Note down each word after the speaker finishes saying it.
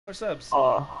subs.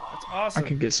 Oh, That's awesome. I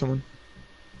can get someone.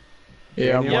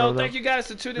 Yeah, I'm one Yo, of them. thank you guys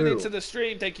for tuning into the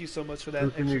stream. Thank you so much for that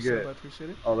extra sub. I appreciate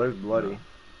it. Oh, there's Bloody.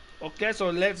 Okay, so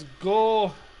let's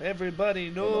go. Everybody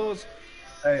knows.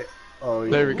 Hey, oh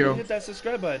yeah. There we go. Hit that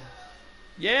subscribe button.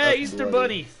 Yeah, That's Easter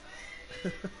Bloody.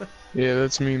 Bunny. Yeah,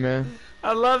 that's me, man.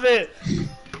 I love it.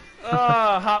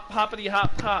 Hoppity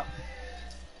hop hop.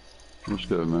 What's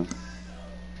good, man?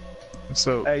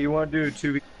 So, Hey, you want to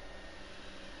do 2v?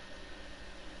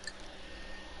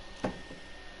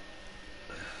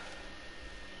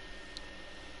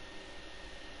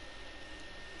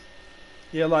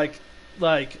 Yeah, like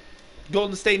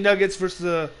Golden State Nuggets versus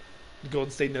the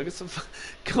Golden State Nuggets,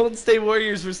 Golden State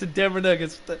Warriors versus the Denver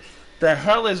Nuggets. What the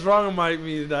hell is wrong with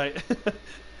me tonight?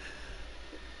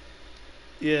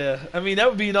 Yeah, I mean that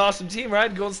would be an awesome team,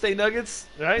 right? Golden State Nuggets,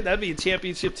 right? That'd be a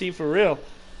championship team for real.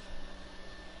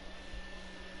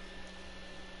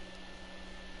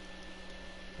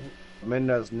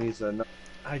 Mendez needs a.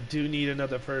 I do need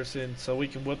another person so we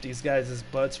can whoop these guys'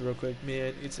 butts real quick,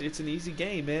 man. It's an easy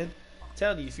game, man. I'm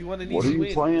telling you, if you want an easy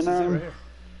win, playing this is it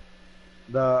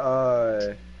now? right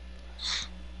here.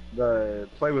 The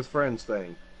play with friends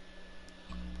thing.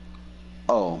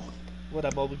 Oh. What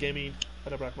up, mobile gaming?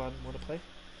 What up, Rockman? Want to play?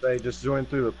 They just joined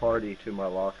through the party to my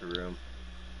locker room.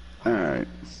 Alright.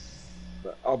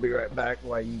 But I'll be right back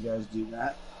while you guys do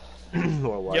that.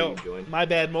 Or while Yo, you join. my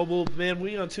bad, mobile man.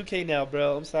 We on 2K now,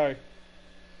 bro. I'm sorry.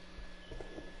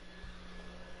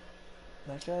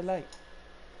 Not sure I like.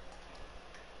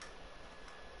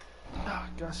 Ah,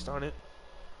 gosh darn it.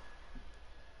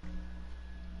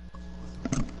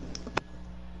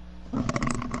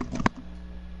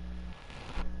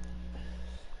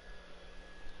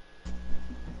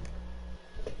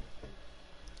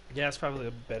 Yeah, it's probably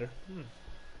a bit better.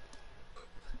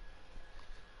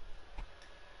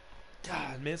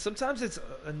 God, man, sometimes it's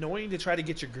annoying to try to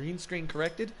get your green screen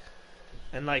corrected.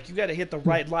 And, like, you got to hit the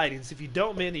right lightings. If you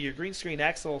don't, man, your green screen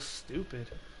acts all stupid.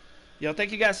 Yo,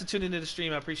 thank you guys for tuning into the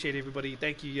stream. I appreciate everybody.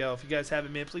 Thank you, yo. If you guys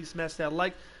haven't, man, please smash that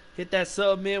like. Hit that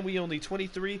sub, man. We only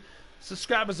 23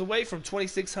 subscribers away from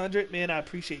 2,600. Man, I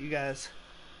appreciate you guys.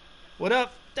 What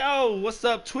up? Oh, what's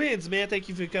up, twins, man? Thank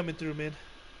you for coming through, man.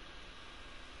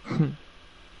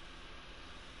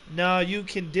 No, you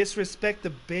can disrespect the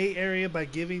Bay Area by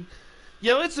giving...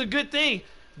 Yo, it's a good thing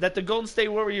that the Golden State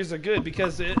Warriors are good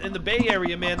because in the Bay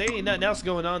Area, man, there ain't nothing else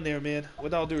going on there, man.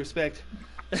 With all due respect.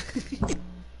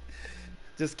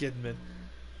 Just kidding, man.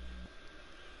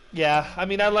 Yeah, I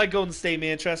mean, I like Golden State,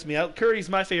 man. Trust me. Curry's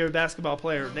my favorite basketball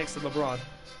player next to LeBron.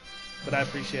 But I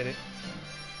appreciate it.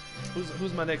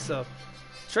 Who's my next up?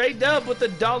 Trey Dub with the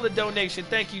 $1 donation.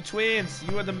 Thank you, twins.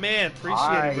 You are the man.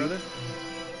 Appreciate it, brother.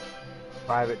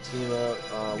 Private team up.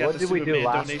 Got What did we do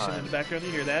last donation time? in the background.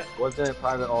 You hear that? Wasn't it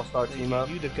private all-star team up?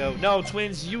 You to go. No,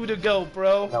 twins, you to go,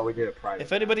 bro. No, we did it private.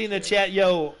 If anybody in the chat,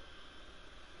 yo,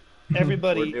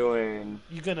 everybody, We're doing.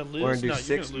 you gonna lose? We're gonna do no, 6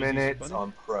 you're gonna lose, minutes Easter Bunny.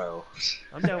 on pro.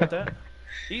 I'm down with that.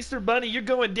 Easter Bunny, you're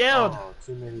going down. Oh,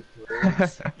 too many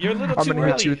players. You're a little I'm too gonna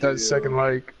hit you early. with that second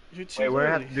like. You're too Wait, we're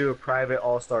gonna early. have to do a private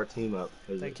all-star team up.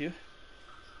 Thank you.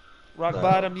 Rock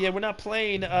bottom. Yeah, we're not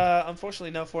playing.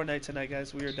 Unfortunately, no Fortnite tonight,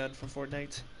 guys. We are done for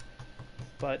Fortnite.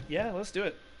 But yeah, let's do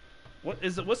it. What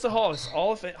is it? What's the hall? Is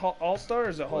All Star or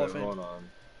is it Hall of Fame? Hold on.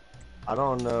 I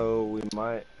don't know. We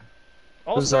might.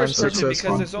 All Star is Design perfect because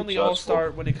successful. there's only All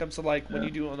Star when it comes to like when Yeah.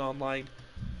 you do it online.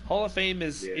 Hall of Fame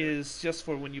is Yeah. just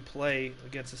for when you play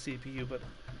against a CPU, but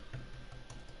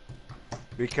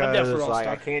Because for like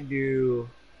all-star. I can't do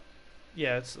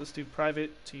yeah, let's do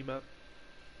private team up.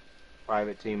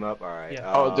 private team up. All right.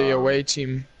 Yeah. Oh, the away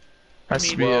team has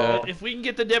to be well, if we can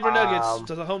get the Denver Nuggets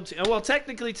to the home team, well,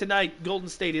 technically tonight Golden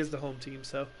State is the home team,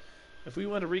 so if we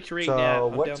want to recreate So that,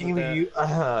 I'm what down team with do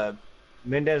that. you?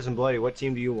 Mendez and Bloody. What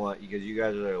team do you want? Because you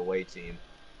guys are the away team.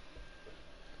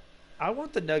 I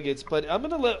want the Nuggets, but I'm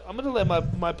gonna let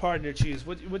my partner choose.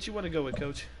 What you want to go with,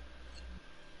 Coach?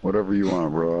 Whatever you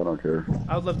want, bro. I don't care.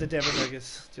 I would love the Denver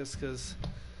Nuggets, just because.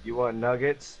 You want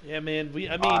Nuggets? Yeah, man.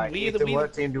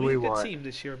 What team do we good want? team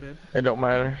this year, man. It don't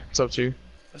matter. It's up to you.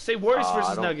 Let's say Warriors I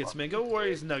versus don't- Nuggets, man. Go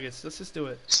Warriors Nuggets. Let's just do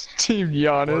it. Team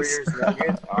Giannis. Warriors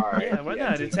Nuggets. All right. Yeah, why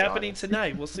not? Team It's happening Giannis.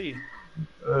 tonight. We'll see.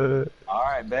 All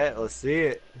right, bet. Let's see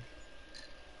it.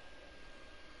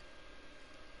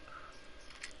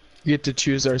 You get to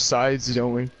choose our sides,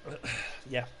 don't we?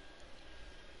 Yeah.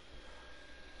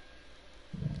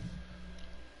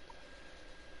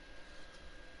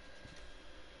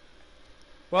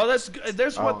 Well,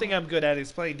 there's one thing I'm good at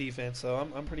is playing defense, so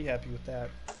I'm pretty happy with that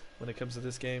when it comes to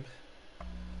this game.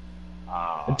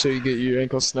 Until you get your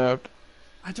ankle snapped.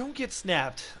 I don't get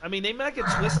snapped. I mean, they might get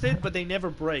twisted, but they never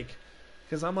break,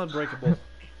 because I'm unbreakable.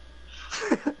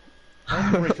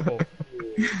 Unbreakable.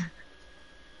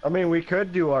 I mean, we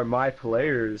could do our my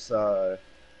players. Oh,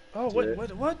 Yeah.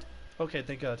 what? Okay,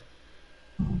 thank God.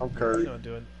 I'm You know Curry. what I'm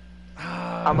doing.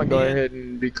 Ah, I'm gonna go man. ahead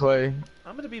and be Clay.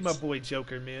 I'm gonna be my boy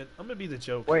Joker, man. I'm gonna be the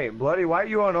joke. Wait, Bloody, why are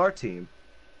you on our team?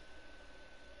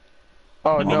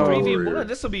 Oh I mean, no, 3v1.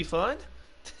 This will be fun.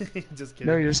 Just kidding.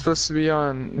 no, you're supposed to be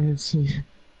on.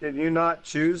 Did you not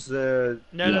choose the?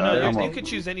 No, Yeah, I'm you on. can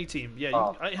choose any team. Yeah,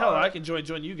 Oh, hell, I alright. can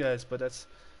join you guys, but that's.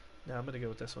 No, I'm gonna go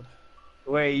with this one.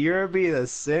 Wait, you're be the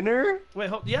center? Wait,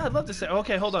 yeah, I'd love to say.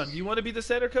 Okay, hold on. You want to be the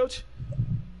center, coach?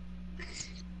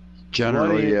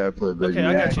 Generally, yeah, I play big. Okay,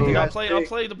 I got you. you I'll guys play. pick. I'll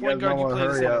play the You point guys guard. You wanna play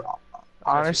the hurry center. up.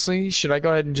 Honestly, should I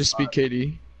go ahead and just be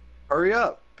KD? Hurry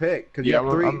up, pick, cause you Yeah,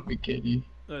 have 3. I'm gonna be KD.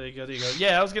 Oh, there you go. There you go.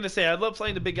 Yeah, I was gonna say I love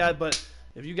playing the big guy, but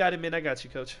if you got him in, I got you,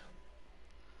 coach.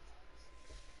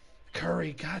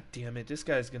 Curry, god damn it, this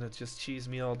guy's gonna just cheese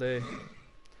me all day.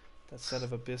 That son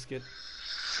of a biscuit.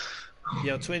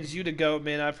 Yo, Twins, you to go,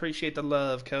 man. I appreciate the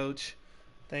love, coach.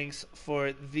 Thanks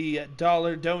for the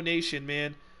 $1 donation,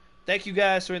 man. Thank you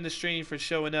guys for in the stream for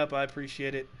showing up. I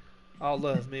appreciate it. All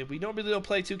love, man. We normally don't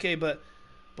play 2K, but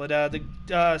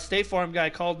the State Farm guy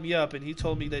called me up and he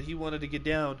told me that he wanted to get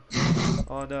down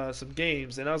on some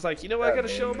games, and I was like, you know what, I gotta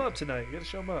show him up tonight. I gotta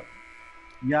show him up.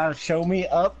 You gotta show me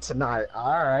up tonight.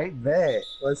 All right, bet.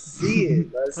 Let's see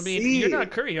it. Let's I mean, see you're it.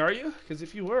 not Curry, are you? Because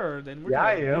if you were, then we're Yeah, gonna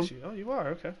I have an am. issue. Oh, you are.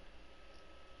 Okay.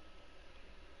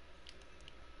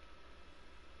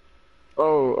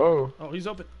 Oh, Oh, he's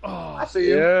open. I Oh, see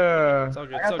you. yeah. it's all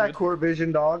good. I It's got all that good. court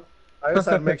vision, dog. I just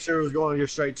had to make sure it was going here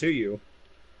straight to you.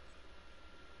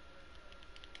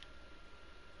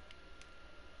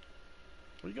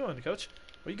 Where you going, coach?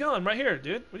 Where you going? Right here,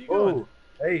 dude. Where you going? Oh,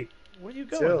 hey, Where you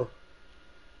going? chill.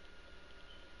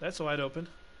 That's wide open.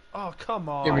 Oh, come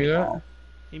Give me on. that.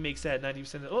 He makes that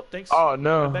 90%. Oh, thanks. Oh Right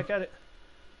no. back at it.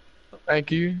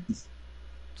 Thank you. It's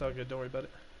all good. Don't worry about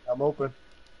it. I'm open.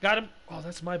 Got him. Oh,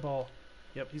 that's my ball.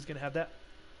 Yep, he's gonna have that.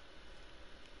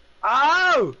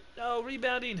 Oh! No,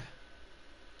 rebounding.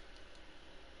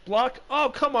 Block.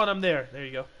 Oh, come on. I'm there. There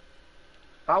you go.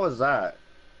 How was that?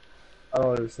 I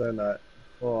don't understand that.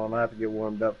 Hold on, I have to get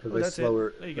warmed up because Oh, they that's it.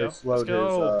 slower. There you They go. slowed Let's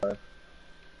go. his.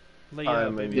 Lay Time out,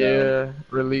 and baby. Yeah,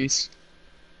 release.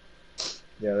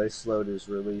 Yeah, they slowed his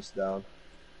release down.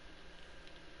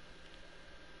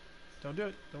 Don't do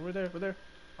it. Don't. We're there. We're there.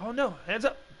 Oh no! Hands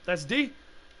up. That's D.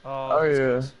 Oh, that's yeah.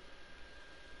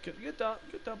 close.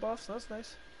 Good dump offs. That's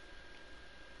nice.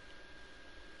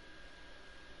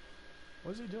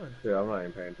 What is he doing? Dude, I'm not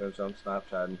even paying attention. I'm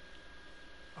Snapchatting.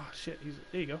 Oh shit! He's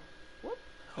there. You go. Whoop.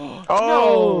 Oh,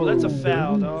 No, that's a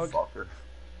foul, dog. Fucker.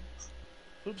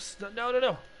 Oops.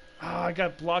 No. Ah, I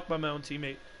got blocked by my own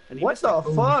teammate. And he What missed the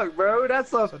it. fuck, bro? That's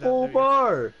a So that- full there you go.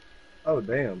 bar. Oh,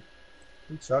 damn.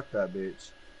 He chucked that bitch.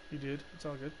 You did. It's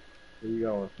all good. Where you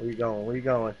going? Where you going? Where you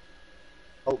going?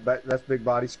 Oh, that's big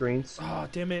body screens. Oh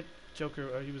damn it, Joker.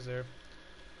 Oh, he was there.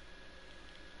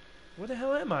 Where the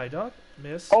hell am I, dog?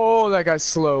 Miss. Oh, that guy's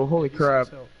slow. Holy He's crap.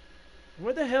 so-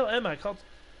 Where the hell am I?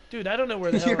 Dude, I don't know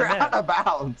where the hell You're I'm out at. of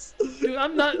bounds. Dude,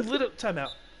 I'm not timeout.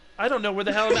 I don't know where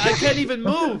the hell I'm at. I can't even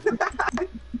move.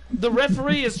 The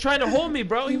referee is trying to hold me,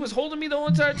 bro. He was holding me the whole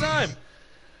entire time.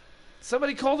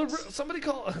 Somebody call.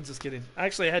 I'm just kidding.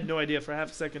 Actually, I had no idea for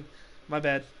half a second. My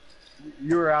bad.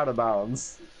 You were out of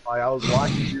bounds. Like, I was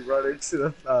watching you run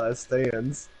into the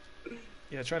stands.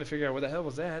 Yeah, trying to figure out where the hell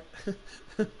was that.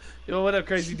 Yo, what up,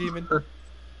 crazy demon?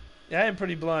 Yeah, I am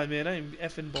pretty blind, man. I am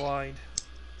effing blind.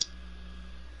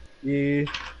 Yeah.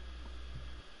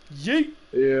 Yeet.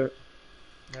 Yeah.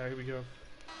 Alright, here we go.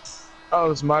 Oh,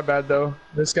 it's my bad though.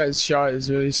 This guy's shot is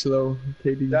really slow.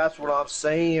 KD. That's what I'm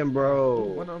saying, bro.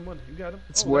 One on one. You got him?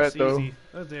 It's oh, wet, that's though. easy.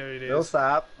 Oh, there it is.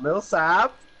 Millsap.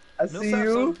 Millsap. I see Millsap's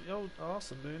you. up. Yo,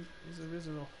 awesome, man. He's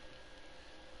original.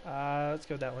 Let's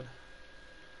go that one.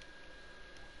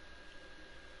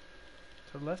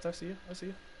 To the left, I see you. I see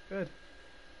you. Good.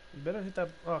 You better hit that.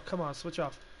 Oh, come on, switch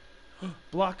off.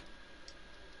 Block.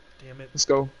 Damn it. Let's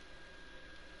go.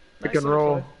 Pick and little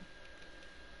roll. play.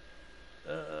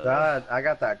 God, I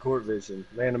got that court vision.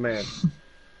 Man to man.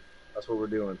 That's what we're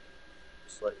doing.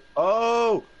 Just like,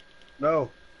 oh! No.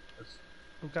 That's,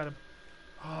 Who got him?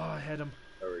 Oh, I had him.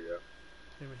 there we go.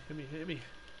 Hit me.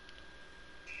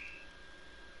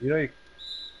 You know you...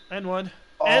 And one.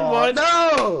 Oh, And one.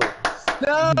 No!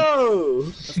 No!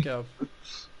 Let's go.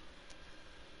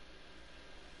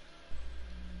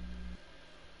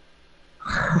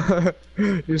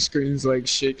 Your screen's like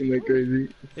shaking like crazy.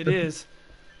 It is.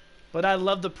 But I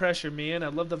love the pressure, man. I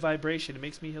love the vibration. It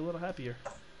makes me a little happier.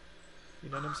 You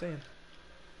know what I'm saying?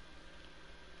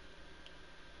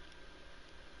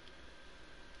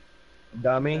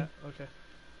 Dummy. Yeah, okay.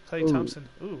 Clay Ooh. Thompson.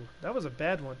 Ooh, that was a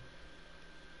bad one.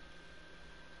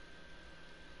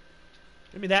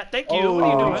 Give me that. Thank you. Oh, What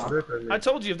are you he's doing? ripping me. I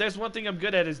told you if there's one thing I'm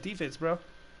good at is defense, bro.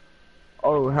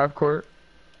 Oh, half court.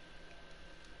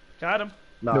 Got him.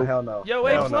 No, Nope. hell no. Yo,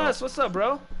 Hell A plus. What's up,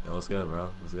 bro? Yo, what's good, bro?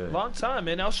 What's good? Long time,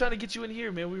 man. I was trying to get you in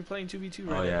here, man. We were playing 2v2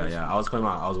 right Oh now. yeah. I was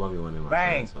 1v1 in my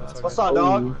Bang. friends, so that's What's fine. up,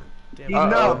 dog? Damn. Heating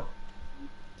up.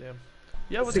 Damn.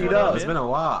 Yeah, what's See going it on, up. It's man? been a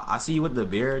while. I see you with the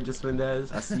beard, just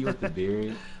Mendez. I see you with the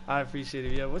beard. I appreciate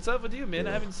it. Yeah, what's up with you, man? I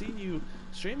Yeah. haven't seen you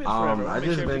streaming forever. I wanna I make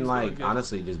just sure been everything's like going good.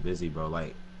 honestly just busy, bro.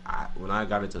 Like when I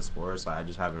got into sports, I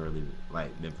just haven't really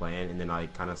like been playing, and then I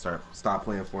kind of stopped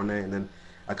playing Fortnite, and then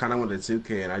I kind of went to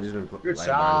 2K, and I just been Good like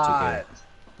shot. buying 2K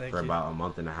Thank for you. about a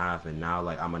month and a half, and now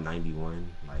like I'm a 91,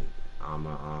 like I'm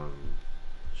a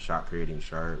shot creating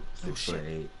sharp,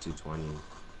 6'8", 220,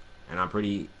 and I'm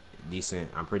pretty decent.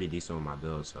 I'm pretty decent with my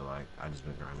build, so like I just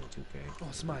been grinding 2K. Oh,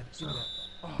 it's mine. Give me that.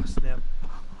 Oh, snap.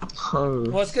 Oh,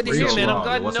 Well, it's good to What's hear, your man. I'm overall?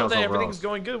 glad to What's know your that overall? everything's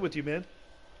going good with you, man.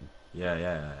 Yeah,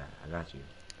 I got you.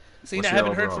 See, What's I your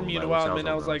haven't heard overall? from you in a Like, while, what's man.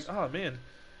 your I was like, overalls? oh, man.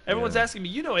 Everyone's Yeah. asking me,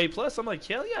 you know A+. I'm like,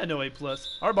 hell yeah, I know A+.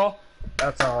 Our ball.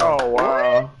 That's all. Oh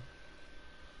wow.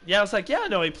 Yeah, I was like, yeah, I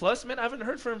know A+. Man, I haven't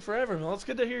heard from him forever. Well, it's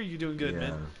good to hear you doing good, Yeah.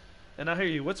 man. And I hear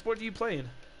you. What sport are you playing?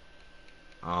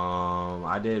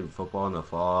 I did football in the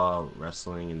fall,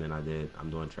 wrestling, and then I'm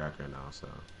doing track right now. So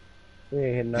We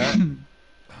ain't hitting that.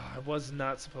 I was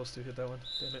not supposed to hit that one.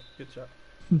 Damn it. Good job.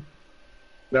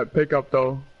 That pickup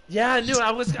though. Yeah, I knew.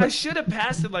 I should have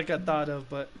passed it like I thought of,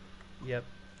 but yep.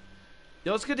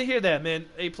 Yo, it's good to hear that, man.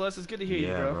 A+, it's good to hear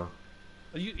yeah, you, bro.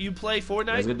 You play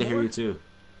Fortnite? It's good to hear more? you too.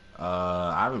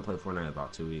 I haven't played Fortnite in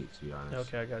about 2 weeks, to be honest.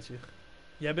 Okay, I got you.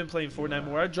 Yeah, I've been playing Fortnite Yeah.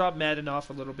 more. I dropped Madden off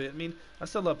a little bit. I mean, I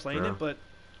still love playing For it, real?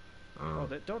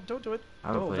 but don't do it. I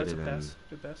haven't Oh, played that's a it in. pass.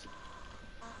 Good pass.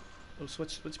 Oh,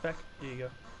 switch back. There you go.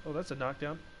 Oh, that's a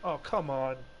knockdown. Oh, come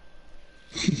on.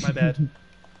 My bad.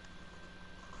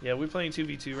 Yeah, we're playing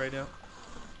 2v2 right now.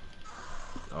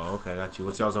 Oh, okay, I got you.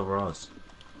 What's y'all's overalls?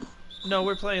 No,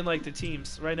 we're playing like the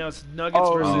teams. Right now it's Nuggets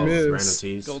Oh, versus miss. Random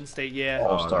tees. Golden State. Yeah.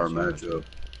 All-star got you. matchup.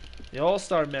 The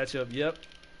all-star matchup. Yep.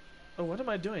 Oh, what am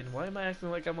I doing? Why am I acting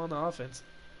like I'm on the offense?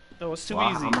 No, it's too Well,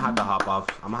 easy. I'm gonna have to hop off.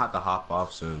 I'm gonna have to hop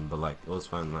off soon, but like it was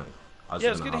fun. Like I was Yeah,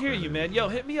 just it's good gonna to hear hop you, in man. and- Yo,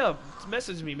 hit me up.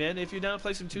 Message me, man. If you're down to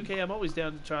play some 2K, I'm always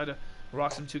down to try to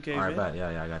rock some 2K, All right, man. bet.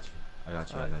 Yeah, I got you. I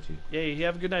got Alright. you. Yeah, you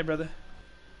have a good night, brother.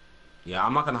 Yeah,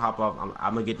 I'm not gonna hop off.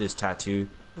 I'm gonna get this tattoo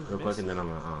real miss. quick, and then I'm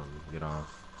gonna get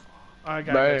off. All right,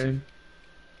 got you. Bang.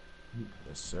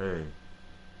 Yes, sir.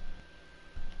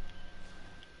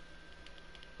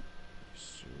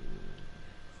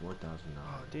 $4,000.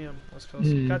 Oh, damn. That's close.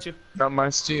 Hmm. Got you. Not my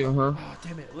steal, huh? Oh,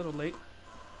 damn it. A little late.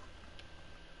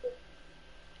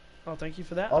 Oh, thank you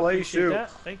for that. I'll I let you appreciate shoot.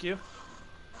 that. Thank you.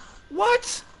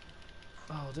 What?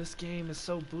 Oh, this game is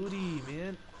so booty,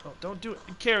 man. Oh, don't do it.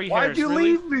 Carry Why'd Harris, you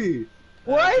really? leave me?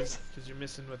 What? Because you're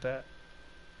missing with that.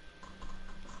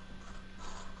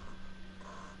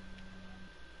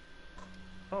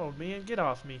 Oh, man. Get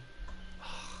off me.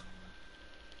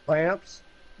 Clamps?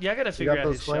 Yeah, I gotta figure got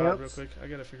out his those shot real clamps? quick. I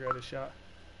gotta figure out his shot.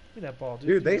 Give me that ball, dude.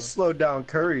 Dude, Keep they going. slowed down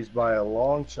Curry's by a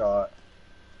long shot.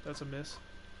 That's a miss.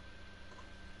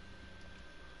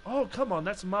 Oh, come on.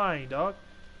 That's mine, dog.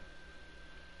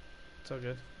 So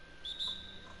good.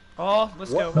 Oh,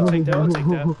 let's What go. We'll the- take that. We'll take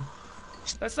that.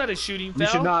 That's not a shooting foul. You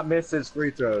should not miss his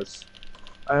free throws.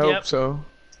 I hope Yep. so.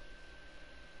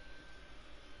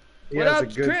 He What has up, a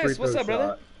good Chris? free throw What's up, brother?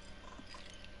 shot.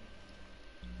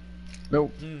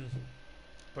 Nope.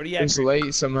 Pretty It's accurate.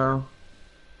 late somehow.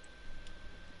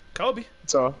 Kobe.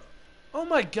 It's off. Oh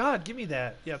my God, give me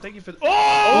that. Yeah, thank you for.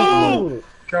 Oh,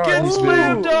 God, get he's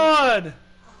slammed big. on.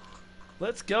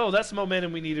 Let's go. That's the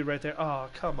momentum we needed right there. Oh,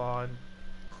 come on.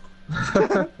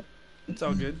 It's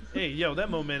all good. Hey, yo, that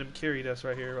momentum carried us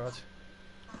right here, Raj.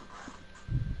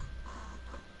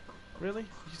 Really?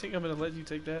 You think I'm gonna let you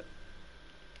take that?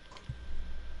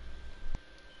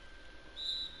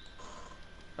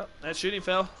 Oh, that shooting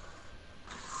fell.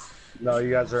 No,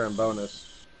 you guys are in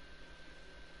bonus.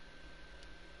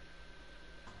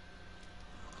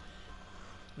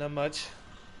 Not much.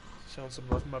 Showing some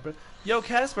love for my brother. Yo,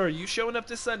 Casper, you showing up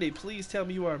this Sunday? Please tell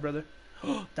me you are, brother.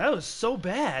 That was so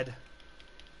bad.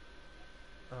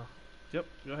 Oh, yep.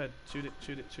 Go ahead. Shoot it.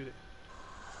 Shoot it. Shoot it.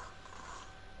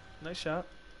 Nice shot.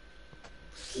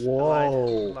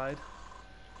 Whoa. Lied.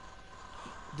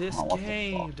 This Oh, what the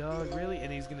game, fuck? dog. Really?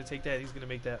 And he's gonna take that. He's gonna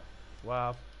make that.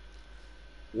 Wow.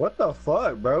 What the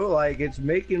fuck, bro? Like, it's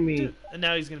making me... Dude, and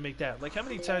now he's gonna make that. Like, how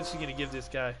many times is he gonna give this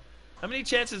guy? How many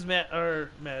chances Madden?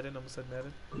 Almost said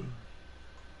Madden.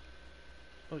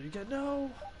 Oh, you got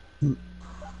no.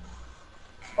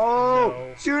 Oh,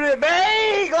 No. shoot it,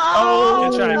 bang! Oh.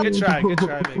 Good try, good try, good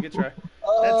try, man, good try.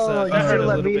 Oh, that hurt you a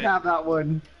let little me bit. have that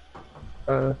one.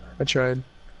 I tried.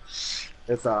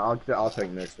 It's I'll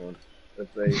take next one.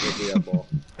 If we have ball.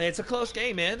 Hey, it's a close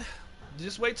game, man.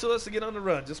 Just wait till us to get on the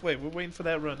run. Just wait. We're waiting for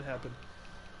that run to happen.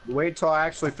 Wait till I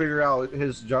actually figure out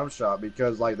his jump shot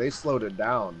because like they slowed it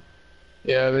down.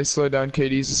 Yeah, they slowed down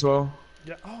KD's as well.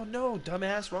 Yeah. Oh no,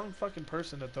 dumbass, wrong fucking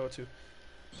person to throw to.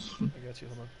 I got you.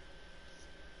 Hold on.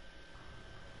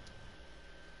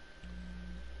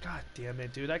 God damn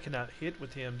it, dude! I cannot hit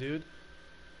with him, dude.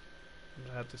 I'm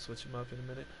gonna have to switch him up in a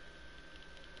minute.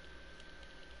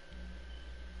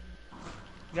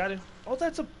 Got him. Oh,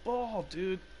 that's a ball,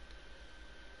 dude.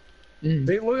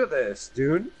 Hey, look at this,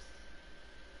 dude.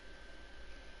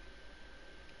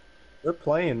 They're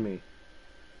playing me.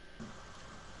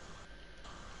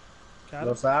 Got him.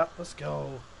 What's that? Let's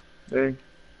go. Dang.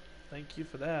 Thank you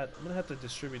for that. I'm gonna have to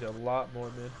distribute a lot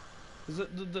more, man. 'Cause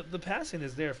the passing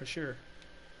is there for sure.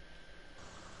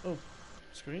 Oh,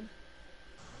 screen.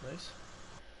 Nice.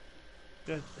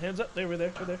 Good. Hands up. There, we're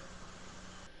there. We're there.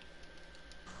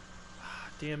 Ah,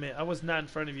 damn it. I was not in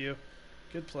front of you.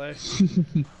 Good play.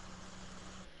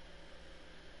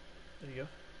 There you go.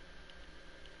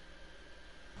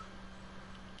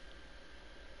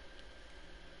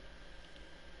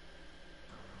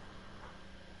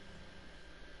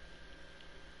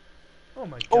 Oh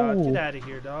my god, Oh. get out of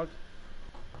here, dog.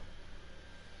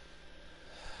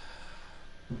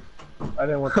 I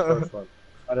didn't want the first one.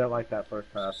 I didn't like that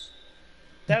first pass.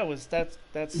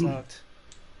 That sucked.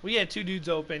 We had two dudes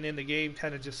open and the game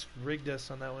kind of just rigged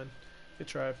us on that one. Good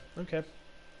try. Okay.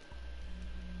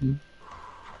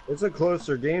 It's a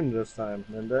closer game this time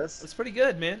than this. That's pretty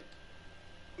good, man.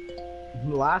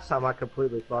 Last time I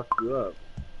completely fucked you up.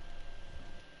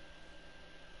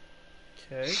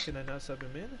 Okay, can I not sub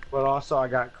him in? But also I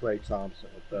got Clay Thompson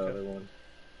with the Okay. other one.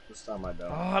 This time I don't.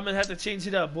 Oh, I'm gonna have to change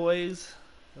it up, boys.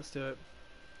 Let's do it.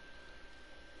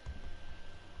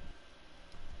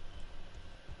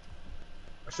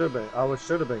 should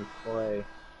have been Clay.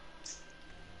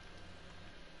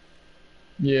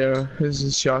 Yeah,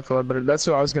 his shot a lot better. That's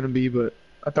what I was gonna be, but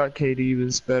I thought KD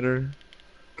was better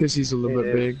because he's a little It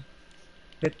bit is. big.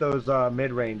 Hit those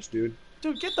mid-range, dude.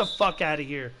 Dude, get the fuck out of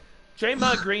here.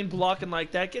 Draymond Green blocking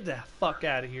like that. Get the fuck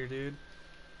out of here, dude.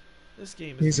 This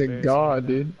game is He's a embarrassing. god,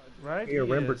 dude. Right? He a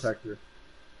He rim is. protector.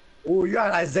 Oh, you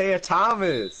got Isaiah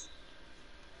Thomas.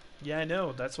 Yeah, I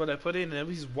know. That's what I put in, and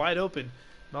he's wide open.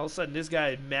 And all of a sudden, this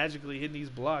guy magically hitting these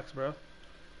blocks, bro.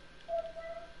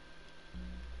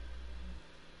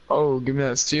 Oh, give me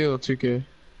that steal, 2K.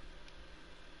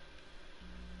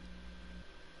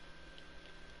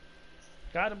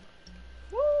 Got him.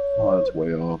 Oh, that's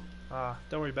way off. Ah,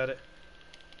 don't worry about it.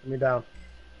 Put me down.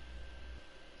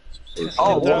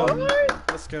 Oh, Down. what?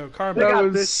 Let's go. Karma. They That got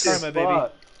was this karma, shit baby.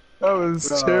 fucked. That was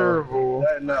Bro. terrible.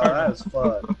 No, that's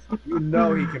fun. You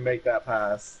know he can make that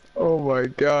pass. Oh my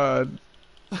god.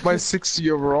 My 60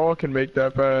 overall can make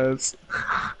that pass.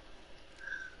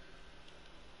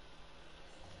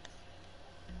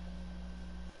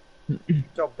 Get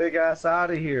your big ass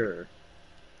out of here.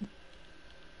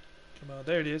 Come on,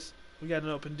 there it is. We got an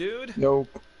open dude. Nope.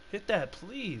 Hit that,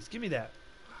 please. Give me that.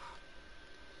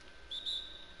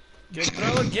 Good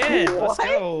throw again. Let's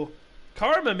go.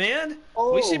 Karma, man.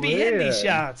 We should be hitting these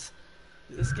man. shots.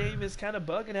 This game is kind of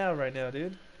bugging out right now,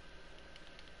 dude.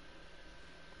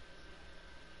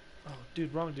 Oh,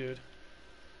 dude, wrong dude.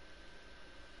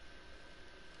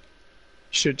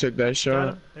 Should took that Got shot.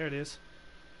 him. There it is.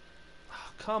 Oh,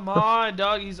 come on,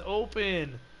 dog. He's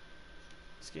open.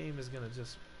 This game is going to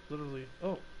just literally...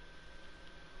 Oh,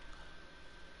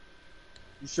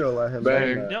 You should have let him Bang.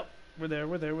 make that. nope. We're there.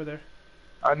 We're there. We're there.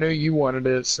 I knew you wanted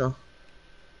it, so.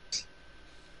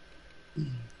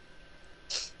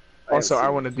 Also, I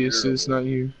wanted the assist, not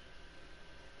you.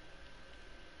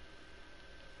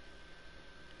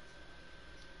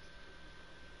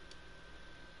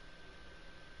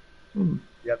 You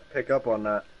have to pick up on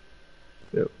that.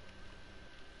 Yep.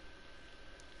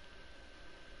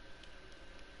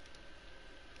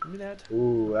 Give me that.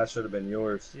 Ooh, that should have been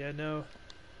yours. Yeah, no.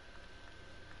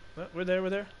 Well, we're there. We're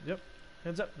there. Yep.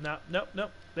 Hands up. No, nope,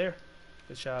 nope. There.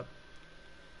 Good shot.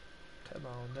 Come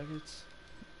on, Nuggets.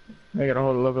 I gotta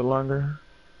hold a little bit longer.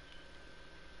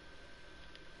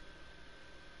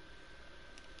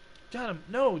 Got him.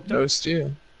 No, No don't.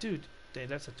 steal. Dude, dang,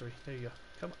 that's a 3. There you go.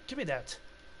 Come on, give me that.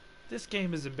 This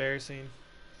game is embarrassing.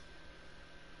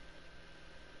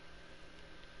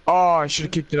 Oh, I should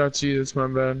have kicked it out to you. That's my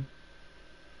bad.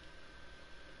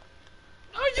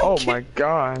 Are you Oh kidding? my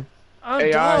god.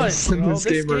 I'm AIs done, in bro. this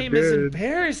This game are game is good.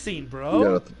 embarrassing, You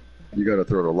bro. gotta, You got to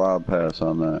throw the lob pass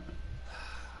on that.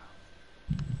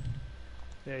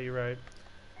 Yeah, you're right.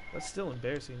 That's still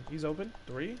embarrassing. He's open.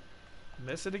 3.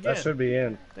 Miss it again. That should be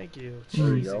in. Thank you. There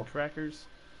you Cheese go. and crackers.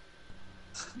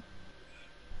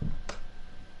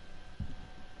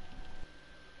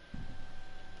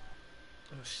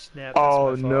 Oh, snap. That's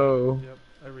Oh, my fault. no. Yep,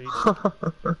 I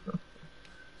reached.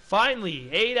 Finally,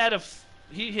 8 out of...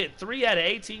 He hit 3 out of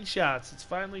 18 shots. It's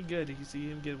finally good. You can see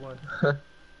him get one.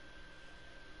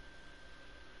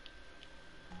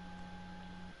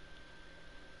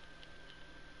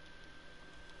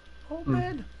 Oh,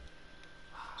 man.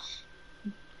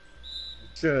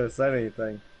 Should have said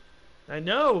anything. I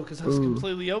know, because I was Ooh.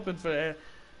 completely open for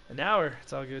an hour.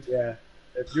 It's all good. Yeah.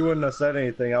 If you wouldn't have said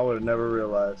anything, I would have never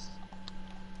realized.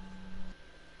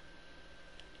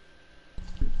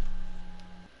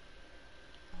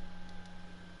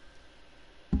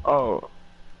 Oh.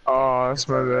 Oh, that's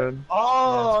my bad.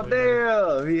 Oh, Yeah,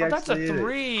 damn! He Oh, that's a actually hit it.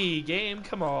 3 game.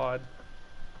 Come on.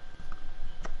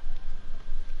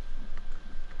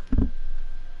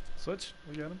 Switch.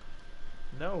 We got him.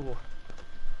 No.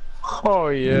 Oh,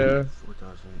 yeah.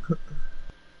 4,000.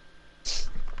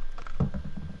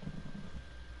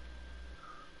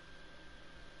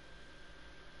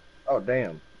 Oh,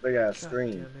 damn. Big ass God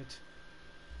screen. damn it.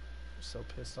 I'm so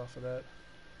pissed off of that.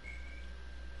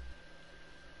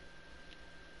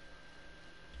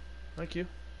 Thank you.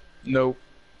 Nope.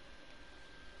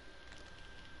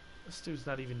 This dude's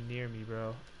not even near me,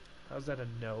 bro. How's that a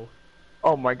no?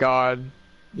 Oh, my God.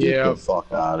 Get Yeah. the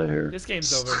fuck out of here. This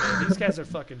game's over, man. These guys are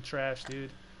fucking trash,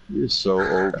 dude. You're so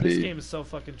OP. This game is so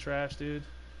fucking trash, dude.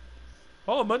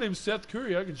 Oh, my name's Seth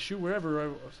Curry. I can shoot wherever I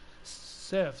was.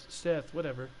 Seth,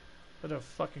 whatever. What a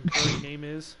fucking Curry name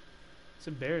is. It's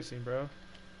embarrassing, bro.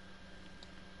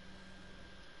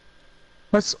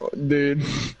 That's, dude.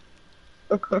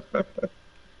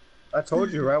 I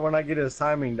told you right when I get his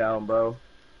timing down, bro.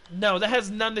 No, that has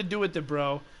nothing to do with it,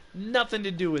 bro. Nothing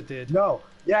to do with it. No.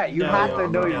 Yeah, you No, have to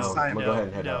know no, his I'm timing. gonna go ahead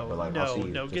and head out, but like, I'll see you.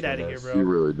 No, Just get for out of here, this. bro. You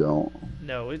really don't.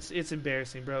 No, it's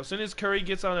embarrassing, bro. As soon as Curry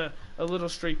gets on a little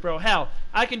streak, bro. Hell,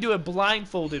 I can do it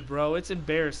blindfolded, bro. It's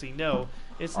embarrassing. No,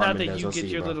 it's not Armin that does, you I'll get see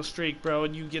you, your bro. little streak, bro,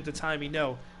 and you get the timing.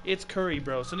 No, it's Curry,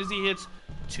 bro. As soon as he hits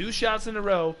 2 shots in a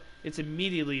row, it's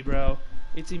immediately, bro.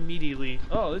 It's immediately.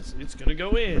 Oh, it's gonna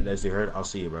go in. Unless you heard, I'll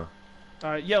see you, bro. All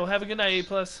right, yo, have a good night,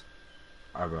 A+. Alright,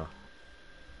 bro.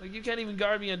 Like, you can't even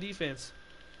guard me on defense.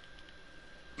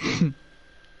 You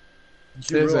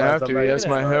Doesn't realize have I'm to. not He has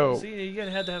gonna my have- help. See, you're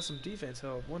gonna have to have some defense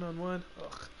help. 1-on-1.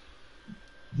 Ugh,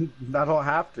 I don't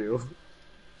have to.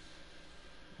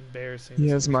 embarrassing. He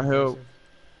This has game's my help.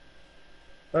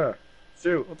 embarrassing.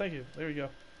 Shoot. Well, thank you. There we go.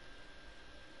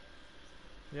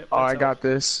 Yep, Oh, I that's got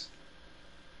this.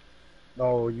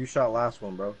 No, you shot last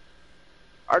one, bro.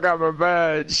 I got my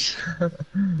badge.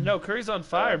 No, Curry's on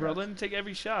fire, bro. Let him take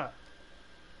every shot.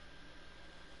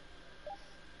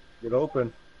 Get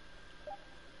open.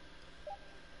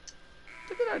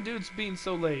 Look at our dudes being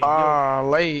so late. Yo, Ah,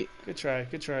 late. good try,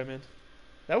 man.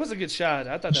 That was a good shot.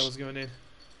 I thought that was going in.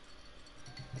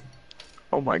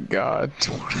 Oh my God.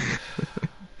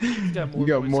 He's got more You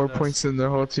got points more than us. points than the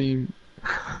whole team.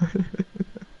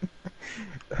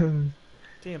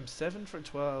 Damn, 7 for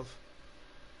 12.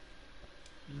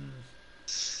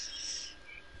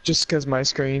 Just because my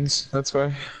screens, that's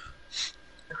why.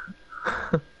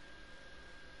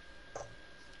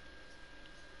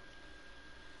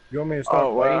 You want me to start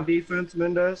Oh, wow. playing defense,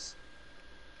 Mendez?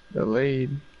 The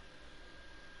lead.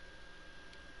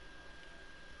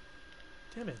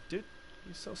 Damn it, dude.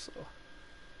 You're so slow.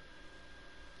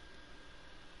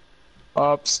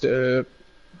 Up step.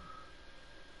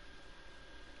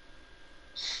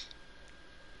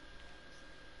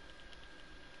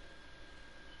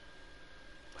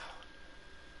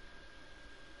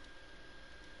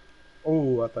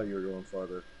 Oh, I thought you were going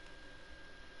farther.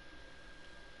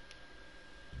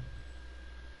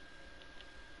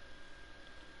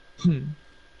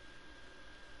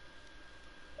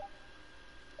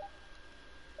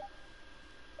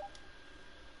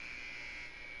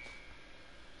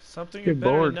 Something Good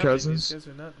better lord, than nothing. cousins. These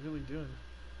guys are not really doing.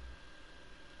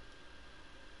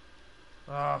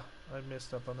 Ah, I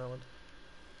messed up on that one.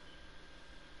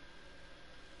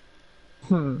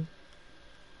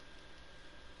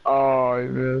 Oh, he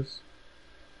missed.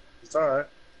 It's alright.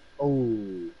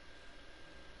 Oh.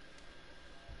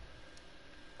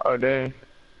 Oh, dang.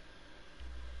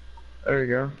 There we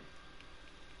go.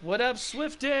 What up,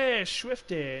 Swifty?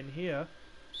 Swifty in here.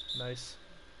 Nice.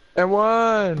 And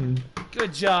one.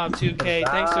 Good job, 2K.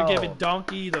 Thanks for giving Wow.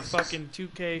 Donkey the fucking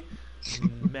 2K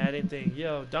Madden thing.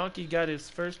 Yo, Donkey got his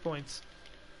first points.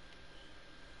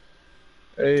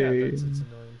 God, Hey. that's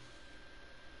annoying.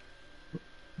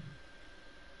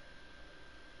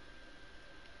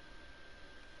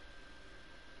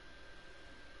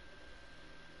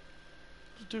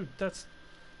 dude, that's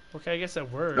okay. I guess that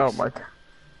works. Oh my god.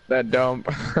 That dump.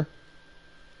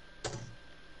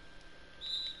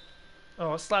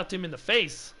 Oh, I slapped him in the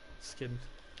face. Just kidding.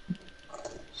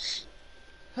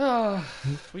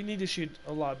 We need to shoot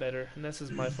a lot better, and this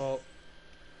is my fault.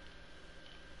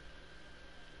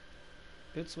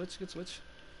 Good switch, good switch.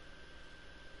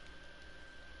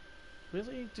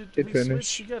 Really? Dude, Good we finish.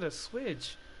 switched? You gotta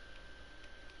switch.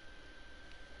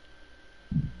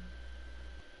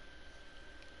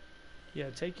 Yeah,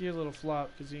 take your little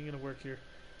flop, because you ain't gonna work here.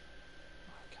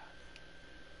 Oh,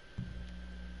 God.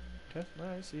 Okay,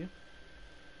 alright, I see you.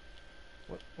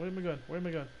 What? Where am I going? Where am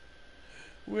I going?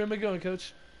 Where am I going,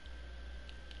 coach?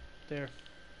 There.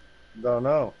 Don't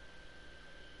know.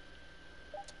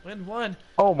 Win one.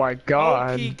 Oh my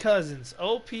god. OP Cousins.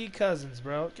 OP Cousins,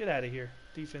 bro. Get out of here.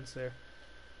 Defense there.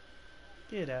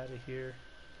 Get out of here.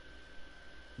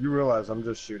 You realize I'm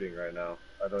just shooting right now.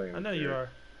 I don't even I know care. you are.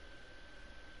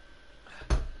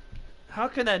 How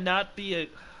can that not be a...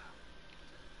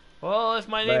 Well, if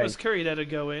my name Bang. was Curry, that'd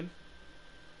go in.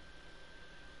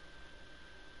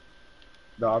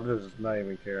 No, I'm just not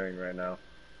even caring right now.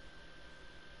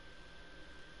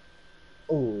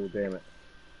 Oh, damn it.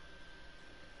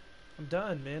 I'm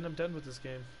done, man. I'm done with this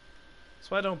game.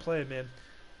 That's why I don't play it, man.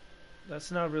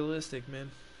 That's not realistic,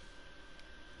 man.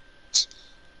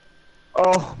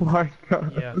 Oh my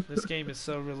god. Yeah, this game is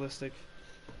so realistic.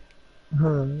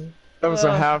 That was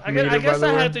a half meter, I guess by the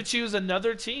I way. have to choose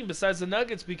another team besides the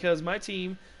Nuggets because my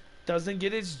team doesn't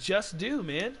get its just due,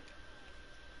 man.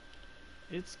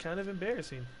 It's kind of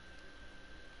embarrassing.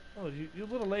 Oh, you're a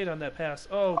little late on that pass.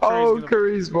 Oh, Oh,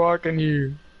 Curry's blocking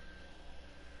you.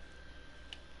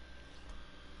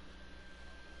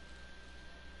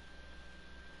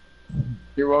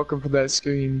 You're welcome for that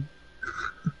screen.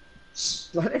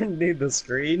 I didn't need the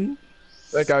screen.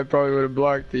 That guy probably would have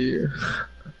blocked you.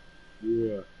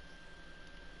 Yeah.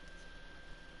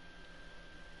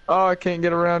 Oh, I can't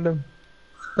get around him.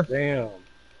 Damn.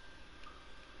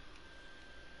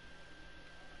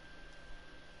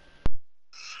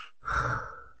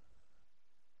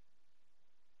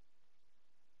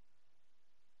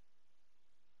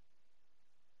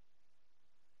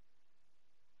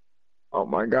 Oh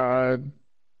my god.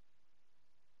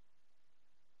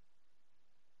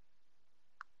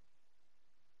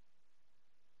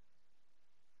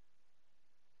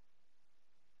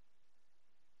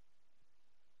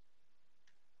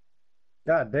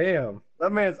 God damn.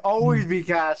 That man's always be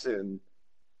cashing.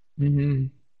 Mm-hmm.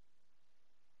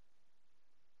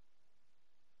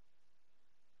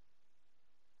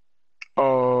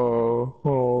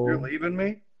 Oh. You're leaving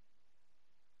me?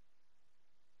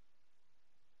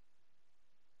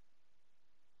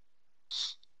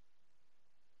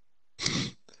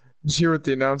 Did you hear what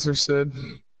the announcer said?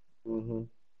 Mm-hmm.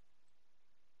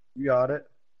 You got it.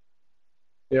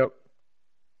 Yep.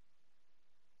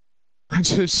 I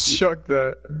just chucked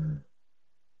that.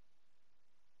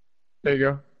 There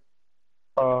you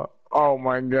go. Oh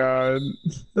my god.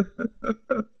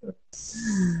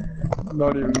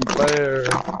 Not even fair.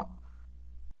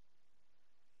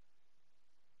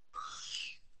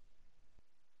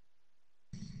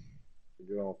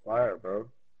 You're on fire, bro.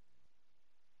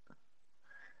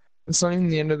 It's not even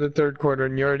the end of the third quarter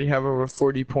and you already have over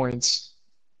 40 points.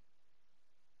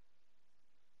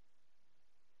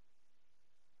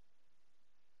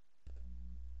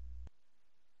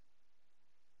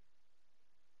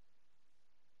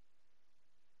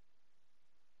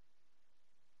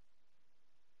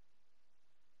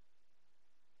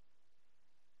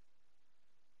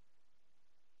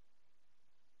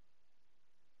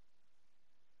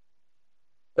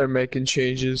 They're making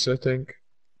changes, I think.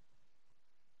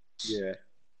 Yeah.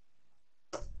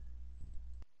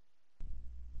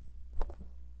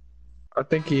 I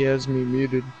think he has me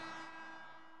muted.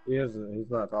 He isn't. He's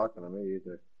not talking to me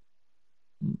either.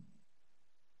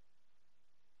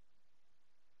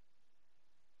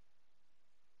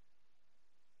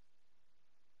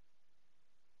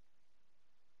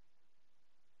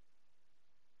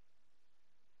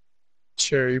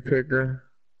 Cherry picker.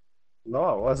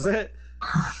 No, was it?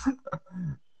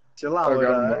 Chill out Oh with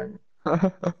that.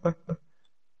 god.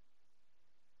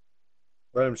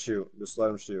 Let him shoot. Just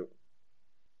let him shoot.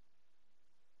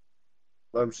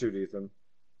 Let him shoot, Ethan.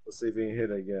 Let's see if he can hit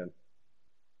it again.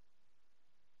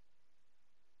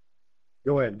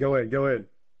 Go in, go in, go in.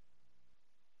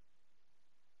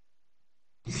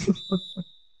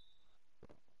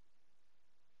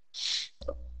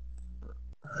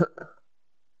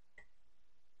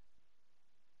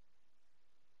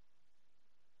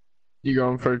 You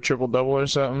going for a triple double or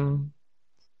something?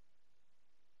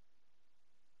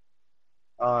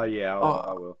 Yeah,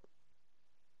 I will.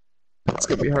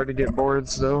 gonna be hard to get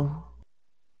boards though.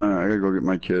 Alright, I gotta go get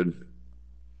my kid.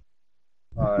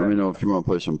 Let me Alright. know if you want to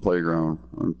play some playground.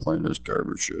 I'm playing this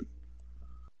garbage shit.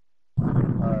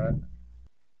 Alright.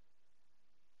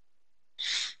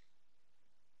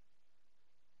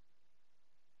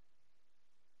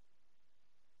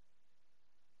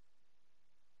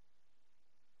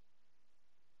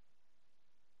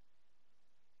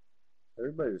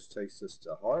 Everybody just takes this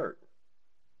to heart.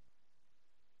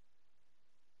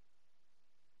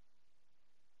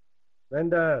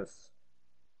 Mendes.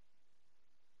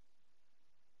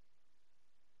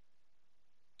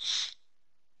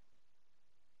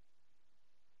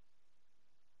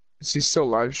 Is he still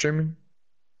live streaming?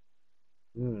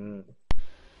 Mm-hmm.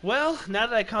 Well, now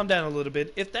that I calm down a little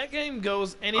bit, if that game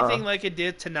goes anything like it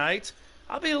did tonight,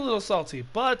 I'll be a little salty.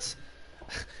 But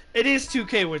it is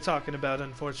 2K we're talking about,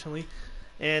 unfortunately.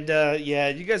 And yeah,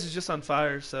 you guys are just on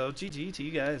fire. So GG to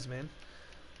you guys, man.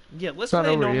 Yeah, let's It's not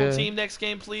play a over normal yet. team next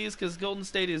game, please, because Golden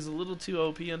State is a little too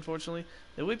OP, unfortunately.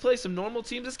 If we play some normal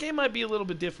teams, this game might be a little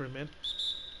bit different, man.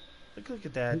 Look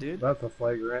at that, dude. That's a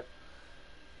flagrant.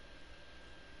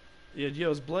 Yeah,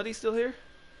 yo, is Bloody still here?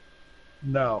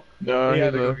 No. No, He he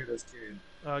had to go left. get his kid.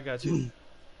 Oh, I got you.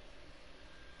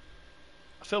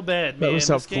 I feel bad, That man. was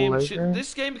a This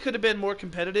flagrant? game could have been more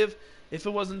competitive if it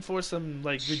wasn't for some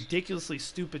like ridiculously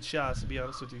stupid shots. To be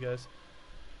honest with you guys.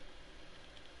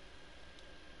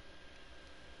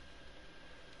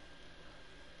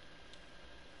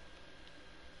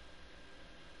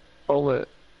 Pull it.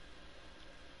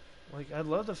 Like, I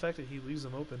love the fact that he leaves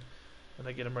them open, and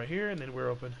I get him right here, and then we're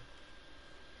open.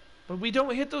 But we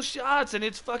don't hit those shots, and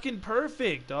it's fucking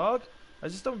perfect, dog. I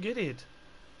just don't get it.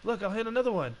 Look, I'll hit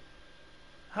another one.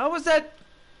 How is that?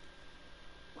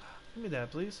 Give me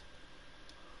that, please.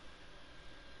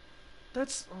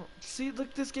 That's see,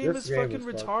 look, this game This is game fucking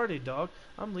is retarded, dog.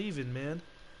 I'm leaving, man.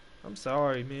 I'm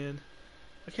sorry, man.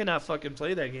 I cannot fucking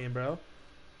play that game, bro.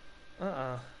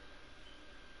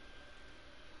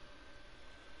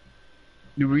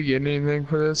 Do we get anything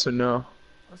for this or no?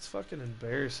 That's fucking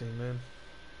embarrassing, man.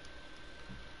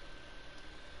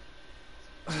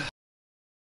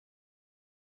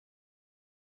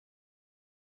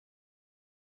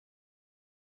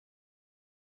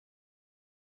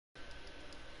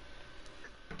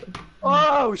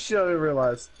 Oh shit! I didn't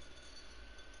realize.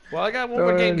 Well, I got one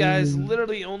more game, guys. Done.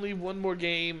 Literally only one more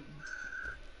game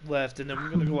left, and then we're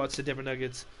gonna go watch the Denver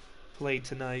Nuggets play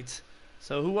tonight.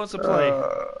 So who wants to play?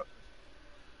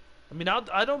 I mean,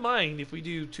 I don't mind if we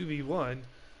do 2v1,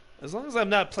 as long as I'm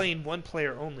not playing one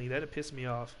player only. That'd piss me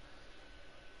off.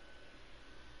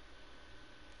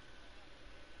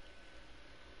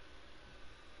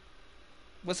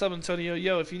 What's up, Antonio?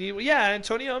 Yo, if you need, yeah,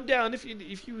 Antonio, I'm down. If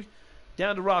you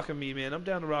down to rock with me, man, I'm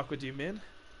down to rock with you, man.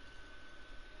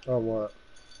 Oh what?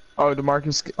 Oh,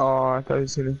 DeMarcus. Oh, I thought you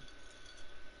said it.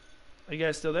 Are you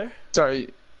guys still there?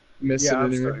 Sorry, missed Yeah, it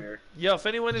I'm still anyway. here. Yo, if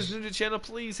anyone is new to the channel,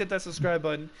 please hit that subscribe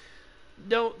button.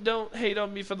 Don't hate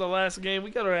on me for the last game. We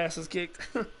got our asses kicked.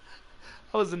 How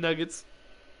was the Nuggets?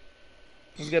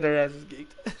 We got our asses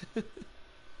kicked.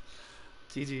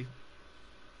 GG.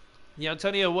 Yeah,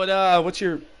 Antonio, what's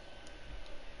your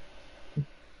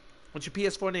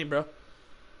PS4 name, bro?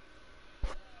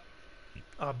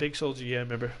 Big Soldier. Yeah, I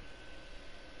remember.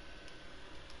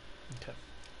 Okay.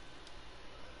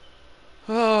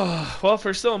 Oh, well, if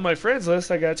you're still on my friends list,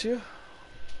 I got you.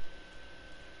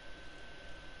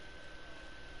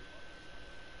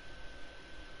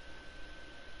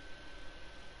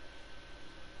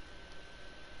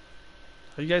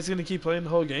 Are you guys gonna keep playing the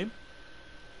whole game?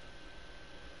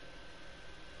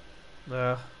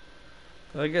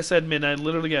 Like I said, man, I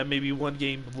literally got maybe one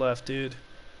game left, dude,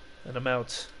 and I'm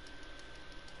out.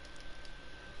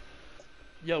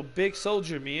 Yo, Big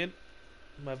Soldier, man.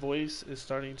 My voice is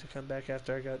starting to come back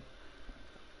after I got...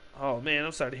 Oh, man,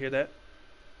 I'm sorry to hear that.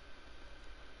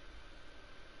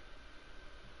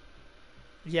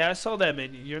 Yeah, I saw that,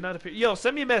 man. You're not a... Yo,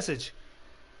 send me a message.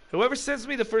 Whoever sends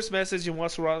me the first message and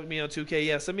wants to rock me on 2K,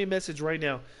 yeah, send me a message right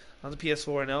now on the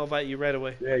PS4, and I'll invite you right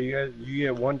away. Yeah, you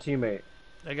get one teammate.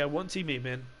 I got one teammate,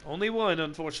 man. Only one,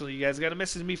 unfortunately. You guys got to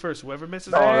message me first. Whoever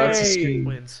messages Oh, me that's a first scheme.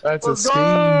 wins. That's a Let's scheme.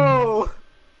 go!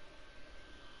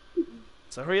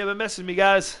 So hurry up and message me,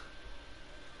 guys.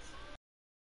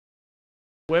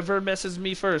 Whoever messages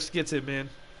me first gets it, man.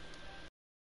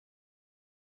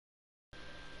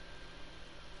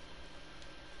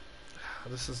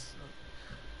 This is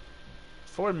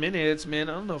 4 minutes, man.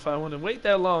 I don't know if I want to wait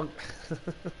that long.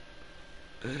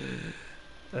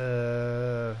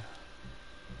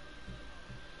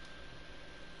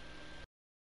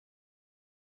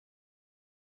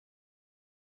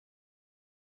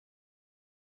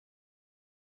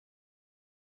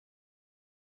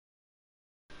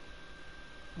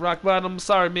 Rock bottom.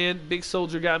 Sorry, man. Big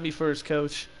Soldier got me first,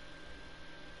 coach.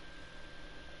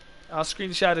 I'll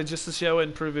screenshot it just to show it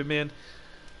and prove it, man.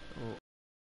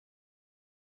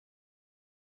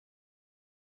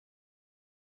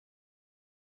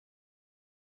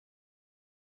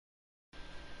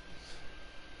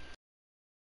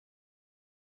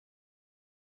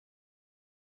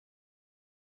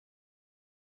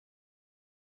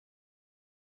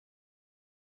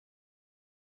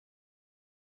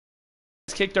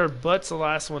 Kicked our butts the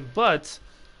last one, but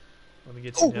let me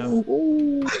get you now.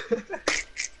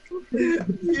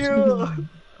 Yeah.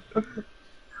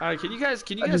 Alright, can you guys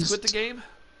quit the game?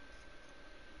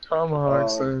 Tomahawk,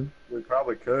 son. We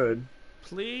probably could.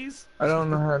 Please? I don't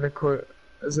know how to quit.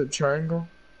 Is it triangle?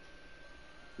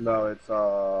 No, it's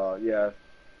yeah.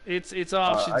 It's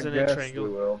options and then I triangle.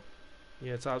 guess we will.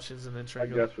 Yeah, it's options and then I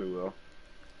triangle. guess we will.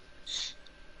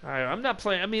 Alright, I'm not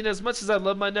playing. I mean, as much as I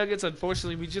love my Nuggets,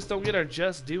 unfortunately, we just don't get our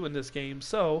just due in this game.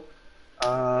 So,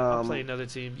 I'll play another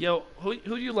team. Yo, who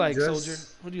do you like, Soldier?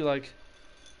 Who do you like?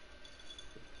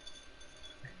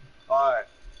 Alright.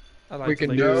 I like We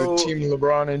can do Team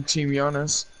LeBron and Team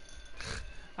Giannis.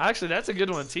 Actually, that's a good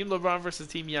one. Team LeBron versus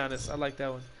Team Giannis. I like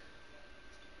that one.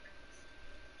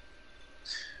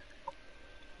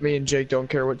 Me and Jake don't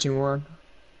care what team won.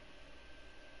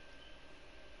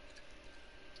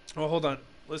 Oh, hold on.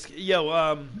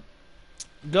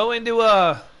 Go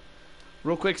into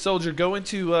real quick, Soldier. Go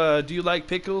into do you like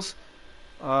pickles?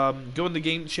 Go in the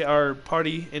game or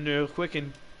party in real quick,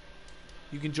 and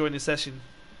you can join the session.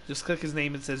 Just click his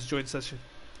name and it says join session.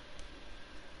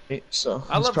 So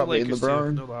I love the Lakers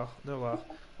LeBron. too. No lie.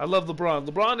 I love LeBron.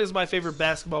 LeBron is my favorite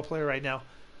basketball player right now,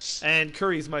 and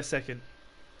Curry's my second.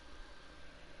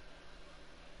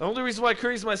 The only reason why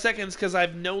Curry's my second is because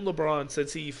I've known LeBron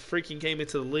since he freaking came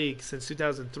into the league since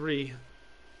 2003.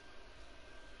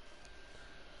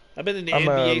 I've been in the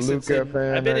NBA since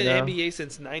NBA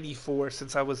since '94.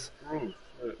 Since I was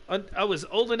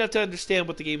old enough to understand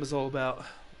what the game is all about. All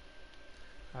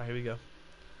right, here we go.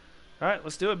 All right,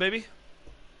 let's do it, baby.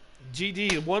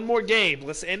 GD, one more game.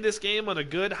 Let's end this game on a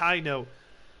good high note.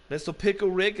 Mr.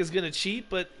 Pickle Rick is gonna cheat,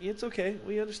 but it's okay.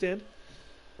 We understand.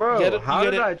 Bro, how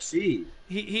did I cheat?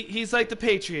 He's like the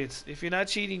Patriots. If you're not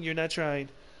cheating, you're not trying.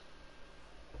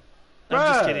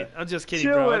 Bruh, I'm just kidding,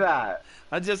 chill bro. with that.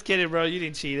 I'm just kidding, bro. You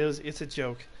didn't cheat. It's a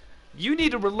joke. You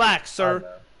need to relax, sir.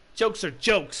 Jokes are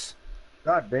jokes.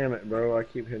 God damn it, bro. I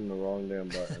keep hitting the wrong damn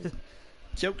button.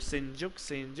 Jokes and jokes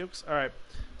and jokes. All right.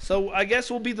 So I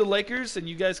guess we'll be the Lakers, and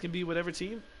you guys can be whatever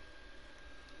team.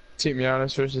 Team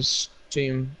Giannis versus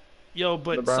Team. Yo,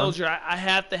 but LeBron. Soldier, I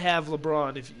have to have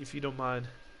LeBron if you don't mind.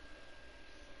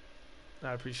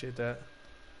 I appreciate that.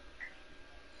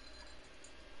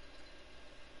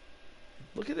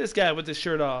 Look at this guy with his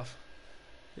shirt off.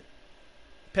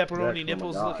 Pepperoni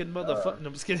nipples looking motherfucker. No,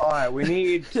 I'm just kidding. Alright, we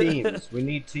need teams. We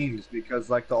need teams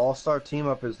because, like, the all-star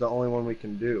team-up is the only one we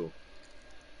can do.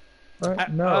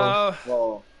 No.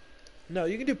 Well, no,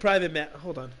 you can do private match.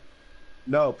 Hold on.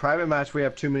 no, private match, we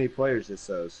have too many players, it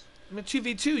says. I mean,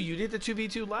 2v2. You did the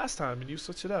 2v2 last time, and you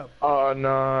switched it up. Oh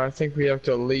no, I think we have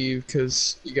to leave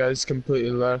because you guys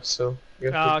completely left. So we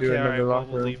have to do Okay, all another right. Well, locker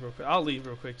we'll room. leave real quick. I'll leave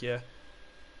real quick. Yeah.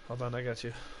 Hold on, I got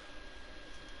you.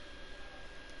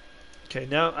 Okay,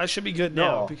 now I should be good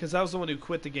now No. because I was the one who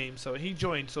quit the game, so he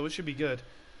joined, so it should be good.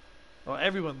 Well,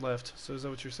 everyone left. So is that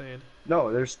what you're saying?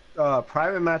 No, there's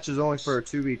private matches only for a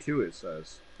 2v2, it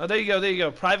says. Oh, there you go. There you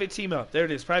go. Private team up. There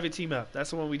it is. Private team up.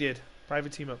 That's the one we did.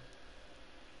 Private team up.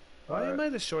 Why am I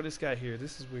the shortest guy here?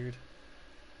 This is weird.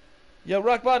 Yo,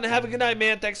 Rock Bottom, have a good night,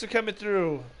 man. Thanks for coming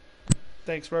through.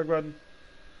 Thanks, Rock Bottom.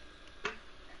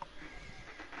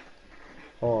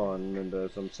 Hold on,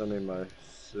 Mendez. I'm sending my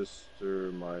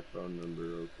sister my phone number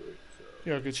real quick. So.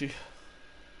 You're Gucci.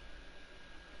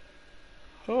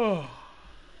 Oh.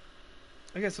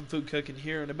 I got some food cooking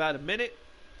here in about a minute.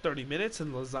 30 minutes,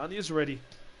 and lasagna's ready.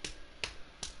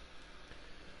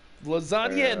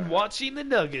 Lasagna and watching the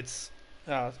Nuggets.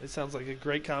 Ah, it sounds like a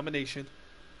great combination.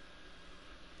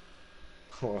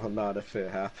 Well, not if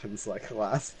it happens like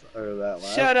last.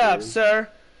 Shut up, sir.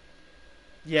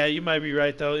 Yeah, you might be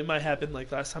right, though. It might happen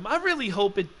like last time. I really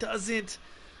hope it doesn't.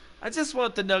 I just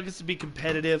want the Nuggets to be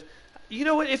competitive. You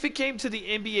know what? If it came to the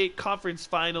NBA Conference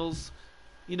Finals,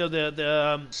 you know,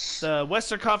 the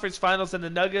Western Conference Finals, and the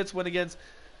Nuggets went against,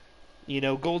 you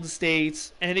know, Golden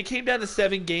State's, and it came down to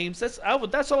 7 games, that's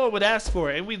all I would ask for.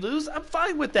 And we lose, I'm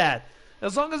fine with that.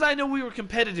 As long as I know we were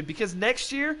competitive, because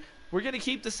next year we're going to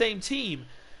keep the same team.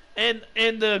 And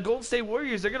the Golden State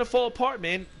Warriors, they're going to fall apart,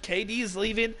 man. KD's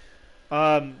leaving.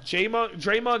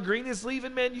 Draymond Green is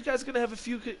leaving, man. You guys are going to have a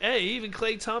few... Hey, even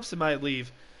Klay Thompson might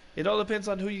leave. It all depends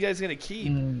on who you guys are gonna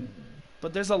keep. Mm.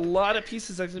 But there's a lot of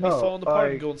pieces that's gonna be No, falling apart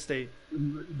in like- Golden State.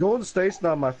 Golden State's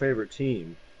not my favorite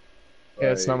team.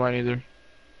 Yeah, it's not Like, mine either.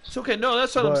 It's okay. No,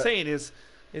 that's what I'm But- saying.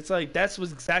 It's like that's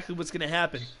exactly what's gonna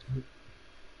happen.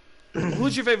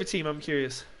 Who's your favorite team? I'm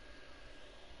curious.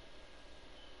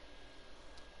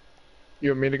 You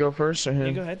want me to go first or Yeah,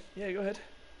 him? go ahead. Yeah, go ahead.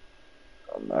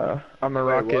 I'm a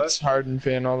Wait, Rockets Harden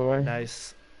fan all the way.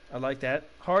 Nice. I like that.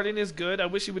 Harden is good. I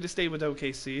wish he would have stayed with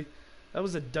OKC. That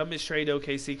was the dumbest trade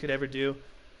OKC could ever do.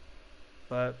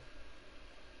 But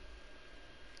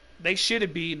they should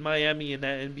have beaten Miami in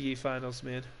that NBA Finals,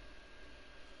 man.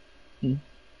 Hmm.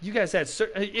 You guys had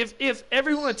if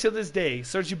everyone to this day,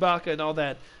 Serge Ibaka and all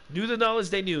that, knew the knowledge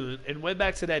they knew and went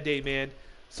back to that day, man.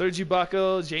 Serge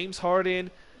Ibaka, James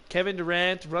Harden, Kevin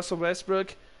Durant, Russell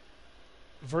Westbrook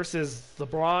versus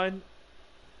LeBron,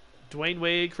 Dwayne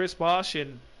Wade, Chris Bosh,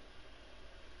 and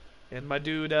my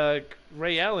dude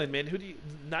Ray Allen, man.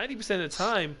 90% of the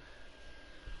time,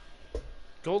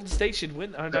 Golden State should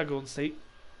win. Or not Golden State.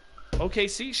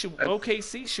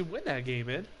 OKC should win that game,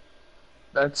 man.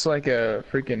 That's like a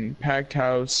freaking packed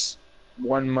house,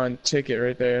 1 month ticket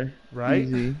right there. Right?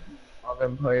 Easy. All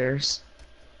them players.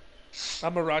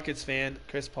 I'm a Rockets fan.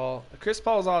 Chris Paul. Chris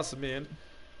Paul's awesome, man.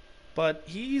 But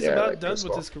he's Yeah, I about like done Chris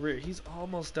with Paul. his career. He's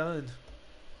almost done.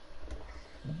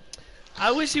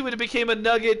 I wish he would have became a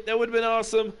Nugget. That would have been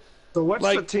awesome. So what's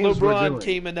Like the teams we're LeBron doing?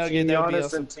 came a Nugget. Team That would be Giannis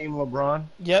awesome. and Team LeBron.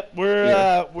 Yep, we're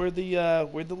Yeah.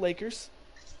 we're the Lakers.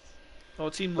 Oh,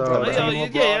 Team So, LeBron. Team yeah,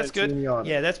 LeBron that's and good. Team Giannis.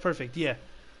 Yeah, that's perfect. Yeah,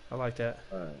 I like that.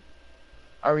 All right.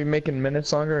 Are we making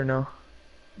minutes longer or no?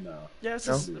 No. Yeah, it's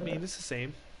No? I mean, it's the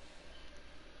same.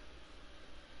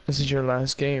 This is your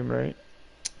last game, right?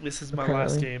 This is my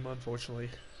last Apparently. game, unfortunately.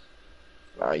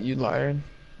 You lying.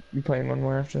 You playing one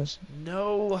more after this?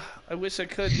 No, I wish I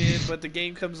could, man, but the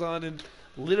game comes on, and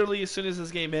literally as soon as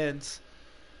this game ends,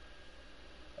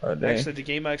 Oh, dang. actually, the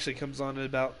game actually comes on in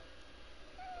about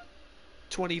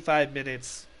 25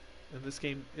 minutes, and this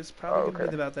game is probably gonna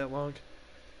okay. be about that long.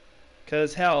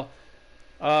 Cause hell,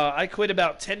 I quit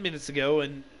about 10 minutes ago,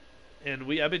 and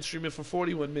I've been streaming for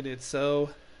 41 minutes, so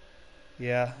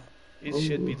yeah, it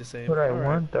should be the same. What I All right.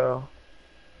 want though.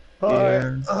 All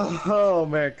Yeah. right. Oh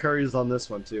man, Curry's on this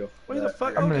one too. Where the fuck?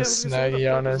 I'm gonna okay, I was gonna say, snag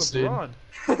where the fuck is Giannis,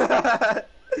 dude. LeBron?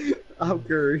 I'm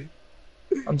Curry.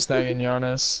 I'm snagging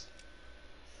Giannis.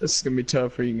 This is gonna be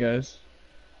tough for you guys.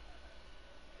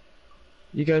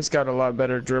 You guys got a lot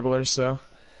better dribblers, though.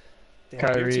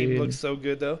 Damn, your team Kyrie. looks so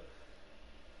good though.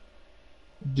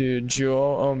 Dude,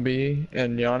 Joel, Omb,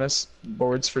 and Giannis,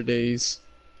 boards for days.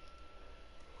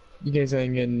 You guys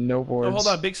ain't getting no boards. Oh, hold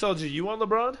on, Big Soldier, you want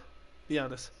LeBron? Be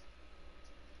honest.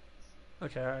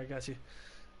 Okay, all right, got you.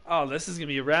 Oh, this is gonna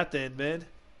be a wrap then, man.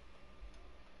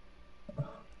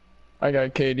 I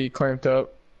got KD clamped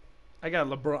up. I got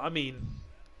LeBron. I mean,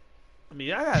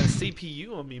 I got a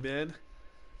CPU on me, man.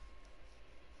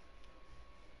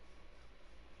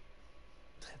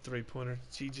 3-pointer.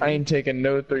 GG. I ain't taking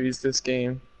no threes this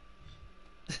game.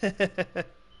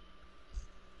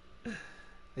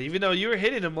 Even though you were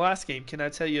hitting him last game, can I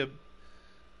tell you?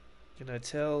 Can I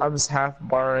tell? I was half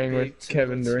barring Big with to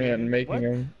Kevin let's Durant see. and making What?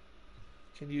 him.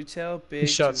 Can you tell? Big. He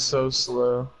shot to- so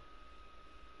slow.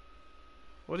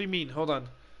 What do you mean? Hold on.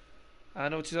 I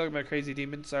know what you're talking about, Crazy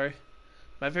Demon. Sorry.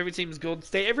 My favorite team is Golden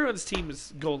State. Everyone's team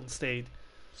is Golden State.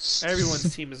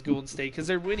 Everyone's team is Golden State because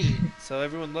they're winning. So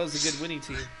everyone loves a good winning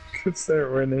team. Because they're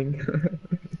winning.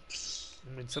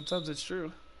 I mean, sometimes it's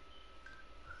true.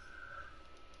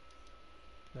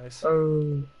 Nice.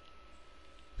 Oh.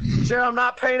 Shit, I'm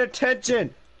not paying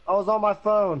attention. I was on my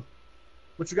phone.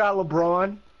 What you got,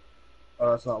 LeBron?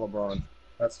 Oh, that's not LeBron.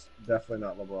 That's definitely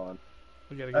not LeBron.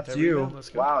 We gotta get That's that you. rebound. Let's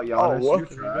go. Wow, Giannis, what?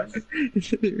 you're trash. You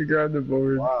didn't even grab the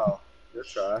board. Wow, you're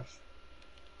trash.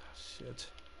 Shit.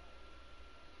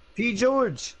 T.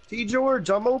 George,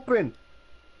 I'm open.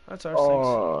 That's our six.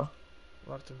 Oh.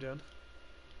 Locked him down.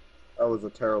 That was a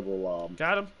terrible lob.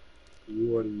 Got him.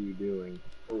 What are you doing?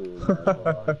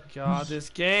 Oh, Oh, God, this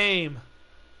game.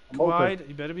 I'm open. Clyde,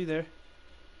 you better be there.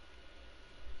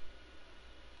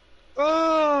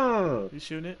 You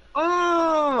shooting it?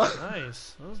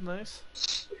 Nice. That was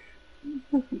nice.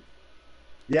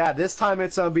 Yeah, this time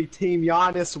it's gonna be Team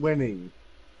Giannis winning.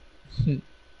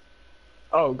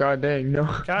 Oh, god dang, no.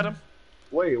 Got him.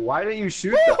 Wait, why didn't you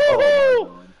shoot that? Oh, my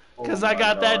God. Oh Because I my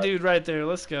got that God. dude right there.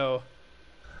 Let's go.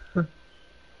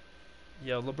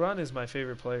 Yo, LeBron is my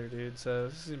favorite player, dude. So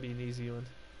this is going to be an easy one.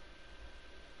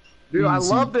 Dude, I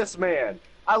Easy. love this man.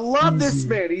 I love this Easy.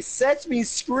 man. He sets me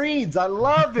screens. I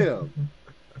love him.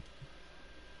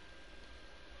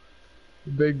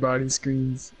 Big body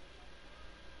screens.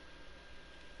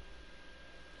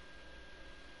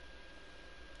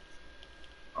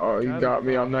 Oh, you got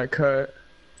me on that cut.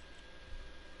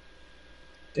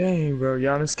 Dang, bro.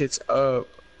 Giannis gets up.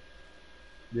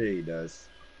 Yeah, he does.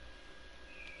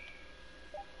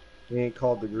 He ain't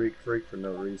called the Greek Freak for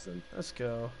no reason. Let's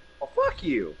go. Oh, fuck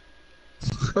you.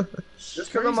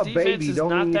 Just because I'm a Curry's defense baby is don't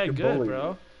not mean you that can good, bully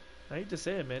bro. me. I hate to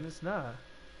say it, man. It's not.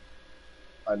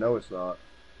 I know it's not.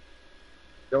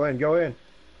 Go in, go in.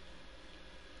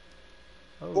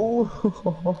 Oh.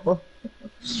 Oh.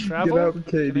 Travel? Get up,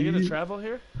 Can I get a KD. travel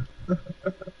here?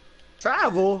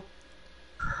 Travel?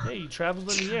 Hey, you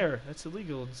traveled in the air. That's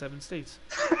illegal in 7 states.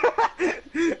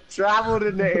 Traveled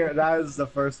in the air. That is the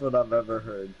first one I've ever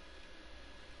heard.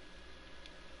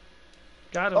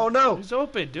 Got him. Oh, no. He's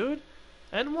open, dude.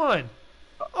 And one.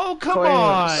 Oh, come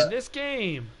Clamps. on. This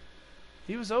game.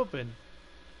 He was open.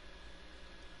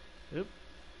 Oop.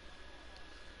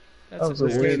 That's That was a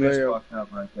This weird game is layup. fucked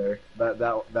up right there.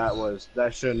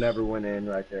 That should never went in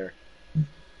right there.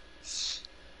 Because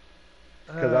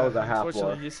that was a half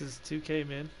Unfortunately, bar. this is 2K,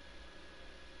 man.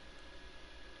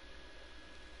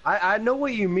 I know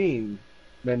what you mean,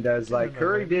 Mendez. Like, know,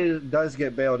 Curry man. does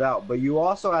get bailed out, but you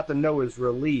also have to know his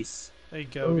release. There you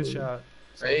go. Good Ooh. shot.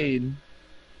 Fade.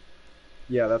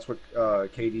 Yeah, that's what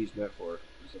KD's meant for.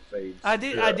 It's a fade.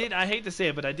 I hate to say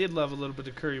it, but I did love a little bit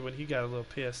of Curry when he got a little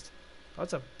pissed.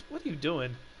 What are you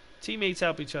doing? Teammates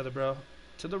help each other, bro.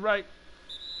 To the right.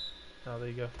 Oh, there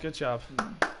you go. Good job.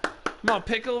 Come on,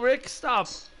 Pickle Rick. Stop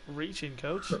reaching,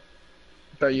 coach.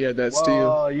 Thought you had that steal.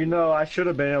 Well, you know, I should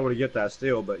have been able to get that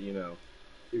steal, but, you know,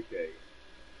 2K. You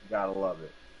gotta love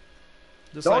it.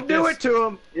 Just Don't like do this. it to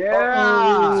him! That's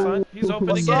Yeah! fine. He's open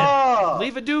What's again. up?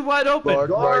 Leave a dude wide open. Blocked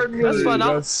by guard me. That's Curry. fine.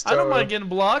 That's I don't mind tough. getting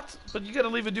blocked, but you gotta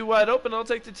leave a dude wide open. I'll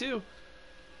take the 2.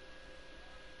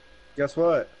 Guess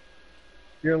what?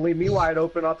 You're gonna leave me wide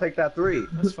open, I'll take that 3.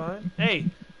 That's fine. Hey,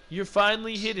 you're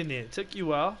finally hitting it. Took you a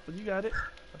while, but you got it.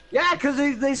 Yeah, because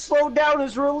they slowed down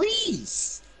his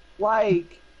release.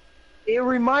 Like, it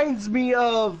reminds me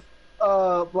of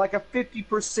like a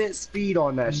 50% speed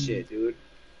on that shit, dude.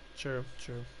 True.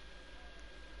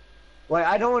 Like,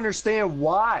 I don't understand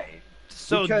why.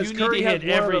 So Because you need Curry to has hit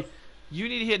one of every. the- You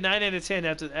need to hit 9 out of 10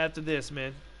 after this,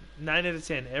 man. 9 out of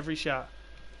 10 every shot.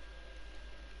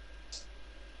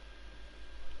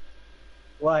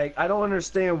 Like, I don't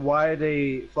understand why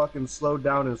they fucking slowed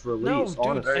down his No, release, dude,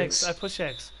 honestly. X. I push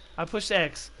X. I push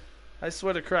X. I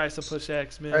swear to Christ, I push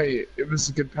X, man. Hey, it was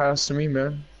a good pass to me,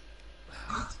 man.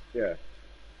 Yeah.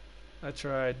 I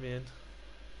tried, man.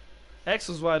 X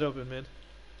was wide open, man.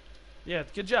 Yeah,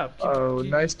 good job. Oh,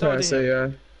 keep nice throwing pass, it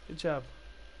in. AI. Good job.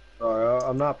 Sorry,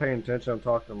 I'm not paying attention. I'm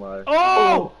talking to my...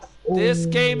 Oh! This Oh,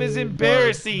 game is my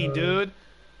embarrassing, God. dude.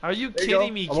 Are you There you kidding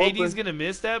go. me? I'm KD's open. gonna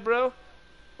miss that, bro?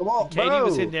 Come on, KD bro.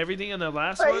 was hitting everything in the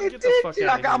last Hey, one. you Get the did, fuck dude.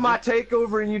 out I of got here. my dude.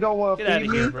 takeover and you don't want to Get out feed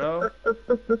of me? here, bro.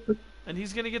 And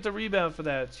he's gonna get the rebound for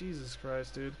that. Jesus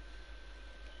Christ, dude.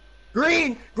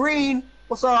 Green!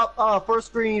 What's up?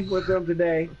 First green with them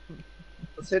today.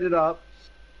 Let's hit it up.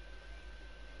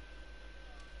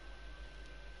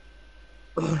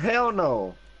 Hell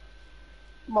no.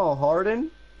 Come on,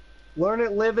 Harden. Learn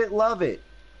it, live it, love it.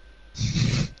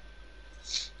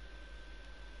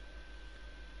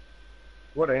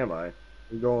 What am I?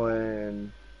 I'm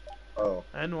going... Oh.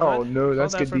 And one. Oh, no, Call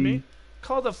that's that good for me. D.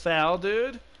 Call the foul,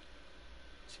 dude.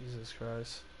 Jesus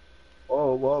Christ.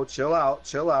 Oh, whoa, chill out,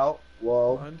 chill out.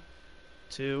 Whoa. 1,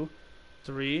 2,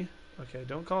 3. Okay,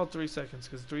 don't call it 3 seconds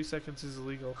because 3 seconds is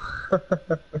illegal.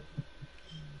 If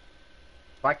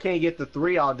I can't get the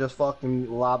 3, I'll just fucking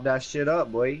lob that shit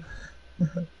up, boy.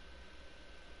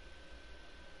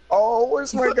 Oh,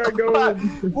 where's my guy going?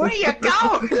 Where you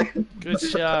going? Good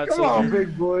shot, Come on, Soldier.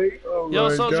 big boy. Oh Yo,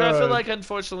 my Soldier, I feel God. like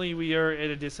unfortunately we are at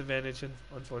a disadvantage.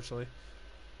 Unfortunately,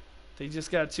 they just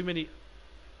got too many.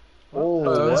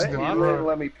 Oh, that's what? good. You didn't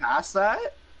let me pass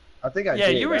that? I think I Yeah,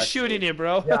 did. you were actually. shooting it,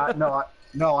 bro. Yeah,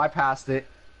 no, I passed it.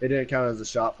 It didn't count as a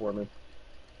shot for me.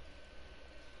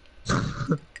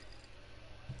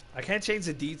 I can't change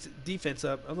the defense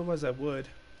up, otherwise I would.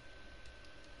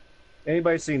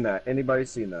 Anybody seen that? Anybody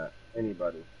seen that?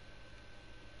 Anybody?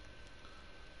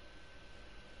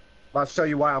 I'll show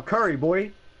you why I'm Curry,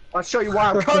 boy. I'll show you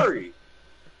why I'm Curry.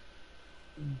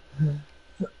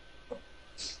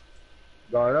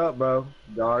 Guard up, bro.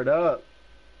 Guard up.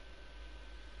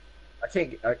 I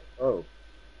can't get... oh.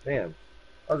 Damn.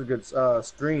 That was a good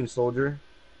screen, Soldier.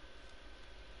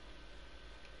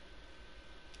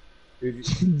 Dude,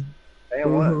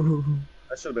 and one.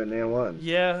 That should have been and one.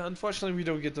 Yeah, unfortunately we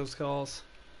don't get those calls.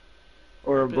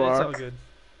 Or a But it's all block. good.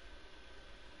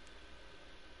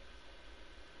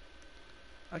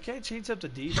 I can't change up the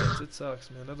defense. It sucks,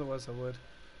 man. Otherwise I would.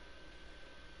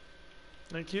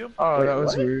 Thank you. Oh, Wait, that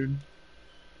was what? weird.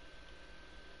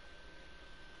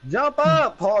 Jump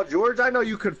up, Paul George. I know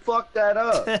you could fuck that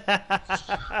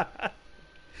up.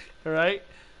 Right?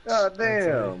 God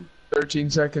damn. 13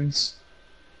 seconds.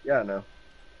 Yeah, I know.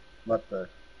 What the?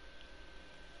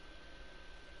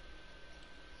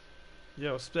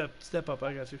 Yo, step up.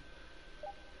 I got you.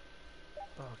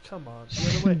 Oh, come on. The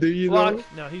other way. Do you Block. though?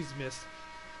 No, he's missed.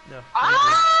 No.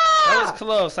 Ah! That was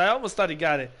close. I almost thought he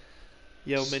got it.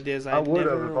 Yo, Mendez, I I'm would've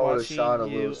never if I would've watching shot a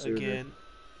you little sooner. again.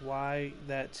 Why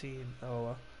that team?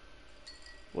 Oh,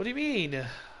 what do you mean?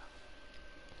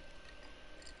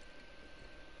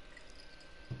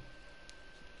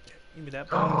 Give me that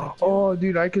ball. Thank you. Oh,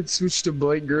 dude, I could switch to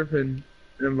Blake Griffin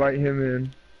and invite him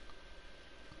in.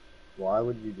 Why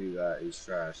would you do that? He's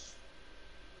trash.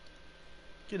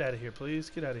 Get out of here, please.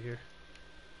 Get out of here.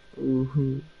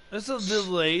 Ooh, This is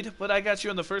delayed, but I got you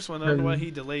on the first one. I don't know why he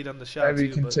delayed on the shot heavy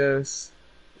too, but contest.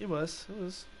 it was.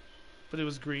 But it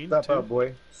was green Step too. up,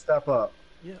 boy. Step up.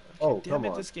 Yeah. Okay, Oh, damn come it!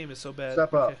 on. This game is so bad.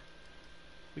 Step up. Okay.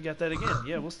 We got that again.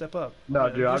 Yeah, we'll step up. No, Yeah,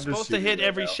 dude, you're I'm just supposed to shooting hit right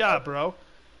every now. shot, bro.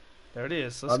 There it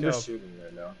is. Let's I'm go. just shooting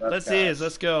right now. That's Let's gas.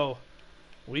 Let's go.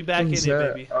 We back in Who's it,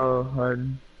 that? baby. Oh,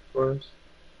 Harden. Of course.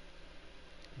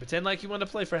 Pretend like you want to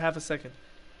play for half a second.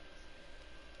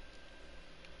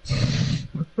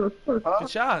 Huh? Good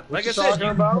shot. What Like you I said, talking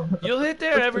about? you'll hit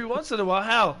there every once in a while.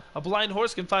 How? A blind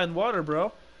horse can find water,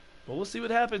 bro. But we'll see what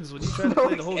happens when you try to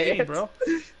play the whole Okay. game, bro.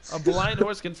 A blind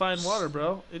horse can find water,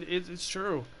 bro. It's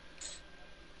true.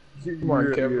 Come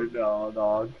on, Kevin. No,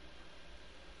 dog.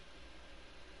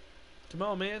 Come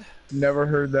on, man. Never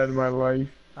heard that in my life.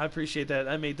 I appreciate that.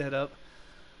 I made that up.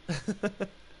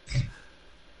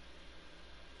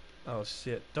 Oh,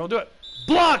 shit. Don't do it.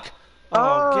 Block!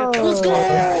 Oh, get the Let's fuck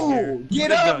out of go! here. Get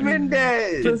Good up, dunk.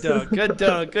 Mendez! Good dunk. Good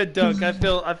dunk. Good dunk.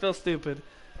 I feel stupid.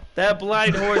 That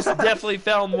blind horse definitely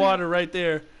found water right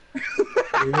there.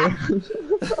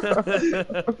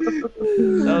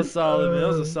 That was solid, man. That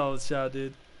was a solid shot,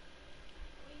 dude.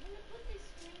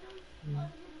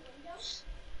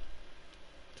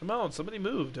 Come on, somebody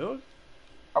move, dog.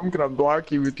 I'm gonna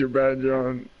block you with your badge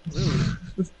on.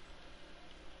 Really?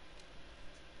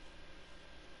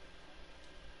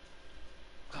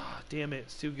 Oh, damn it.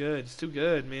 It's too good. It's too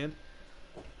good, man.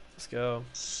 Let's go.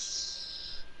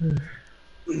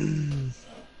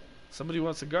 Somebody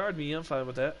wants to guard me. I'm fine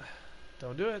with that.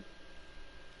 Don't do it.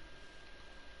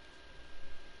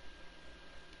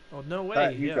 Oh, no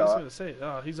way. You Yeah, I was thought. going to say.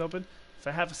 Oh, he's open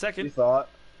for half a You second. thought?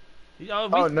 Oh,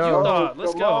 Oh, no. You thought.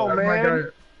 Let's Come go. on, man.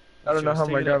 I don't That's know yours. how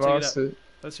Take my it guy up, take it lost up. it.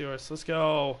 That's yours. Let's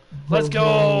go. Let's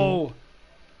go.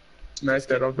 Smack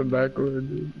that off the backward,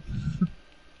 dude.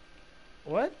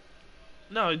 What?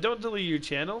 No, don't delete your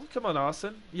channel. Come on,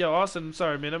 Austin. Yo, Austin, I'm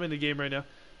sorry, man. I'm in the game right now.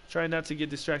 Trying not to get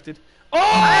distracted. Oh!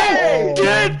 Hey!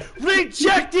 Get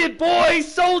rejected, boy!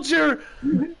 Soldier!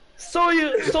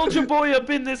 Soldier boy up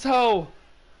in this hole.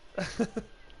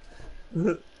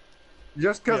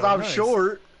 Just because Yo, I'm nice.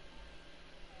 short.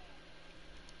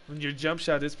 And your jump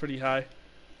shot is pretty high.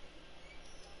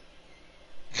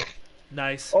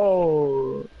 Nice.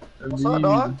 Oh. What's up,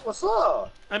 dog? What's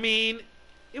up? I mean,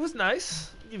 it was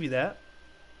nice. I'll give you that.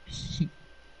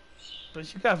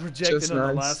 But you got rejected Just on the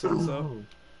nice. last one, so.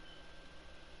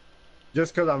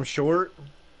 Just because I'm short?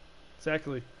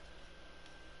 Exactly.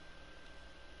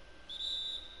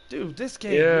 Dude, this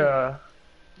game. Yeah.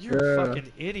 You're a Yeah.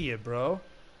 fucking idiot, bro.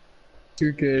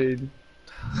 2K.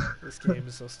 This game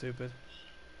is so stupid.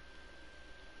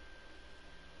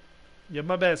 Yeah,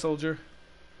 my bad, soldier.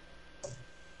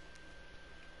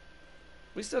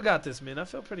 We still got this, man. I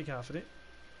feel pretty confident.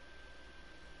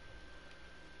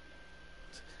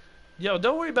 Yo,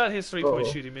 don't worry about his three-point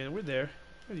Uh-oh. shooting, man. We're there.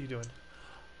 What are you doing?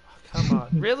 Oh, come on.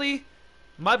 Really?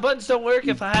 My buttons don't work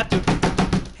if I have to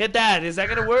hit that. Is that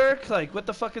going to work? Like, what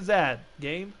the fuck is that?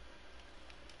 Game?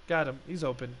 Got him. He's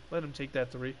open. Let him take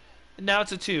that three. And now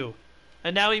it's a 2.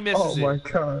 And now he misses Oh it. my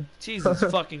god. Jesus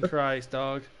fucking Christ,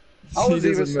 dog. I was He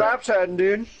even doesn't Snapchatting,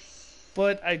 dude.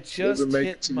 But I just Doesn't make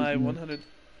hit two, my man. 100.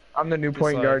 I'm the new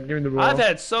point Dislike. guard. Give me the ball. I've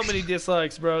had so many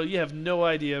dislikes, bro. You have no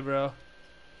idea, bro.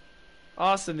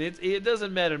 Austin, it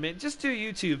doesn't matter, man. Just do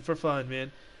YouTube for fun,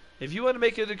 man. If you want to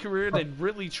make it a career, then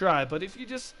really try. But if you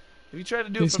try to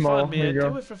do it He's for small. fun, There man, you go.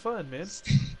 do it for fun, man.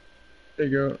 There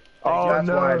you go. Oh That's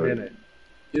no. why I didn't.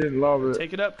 You didn't love it.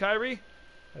 Take it up, Kyrie.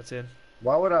 That's in.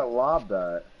 Why would I lob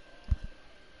that?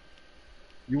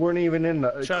 You weren't even in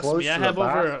the Trust close me, I to the have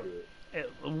over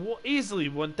basket. easily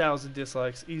 1,000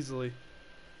 dislikes. Easily.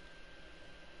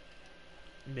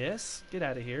 Miss? Get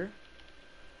out of here.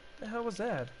 The hell was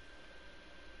that?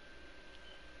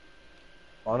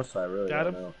 Honestly, I really Got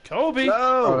don't him. know. Kobe!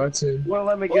 Oh, No! that's it. Won't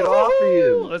let me get off of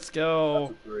you. Let's go.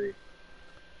 That's a 3.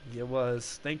 It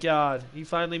was. Thank God. He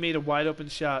finally made a wide open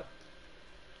shot.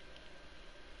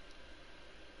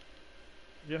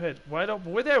 Go ahead. Wide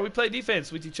open. We're there. We play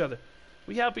defense with each other.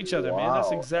 We help each other, man.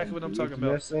 That's exactly what I'm talking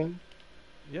about. Missing.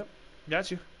 Yep.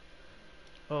 Got you.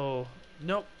 Oh.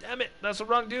 Nope. Damn it. That's the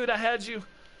wrong dude. I had you.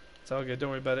 It's all good. Don't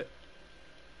worry about it.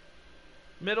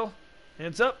 Middle.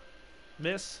 Hands up.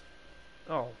 Miss.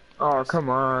 Oh. Oh, come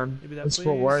on. Maybe that, It's please.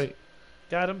 for white.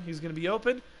 Got him. He's going to be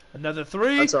open. Another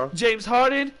three. That's all. James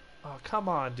Harden. Oh, come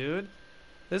on, dude.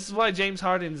 This is why James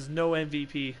Harden is no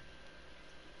MVP.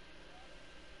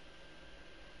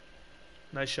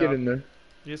 Nice shot. Get in there.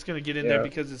 You're just going to get in Yeah. there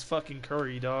because it's fucking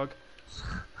Curry, dog.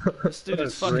 This dude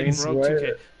is fucking Green broke sweat.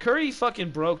 2K. Curry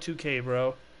fucking broke 2K,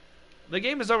 bro. The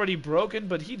game is already broken,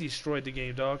 but he destroyed the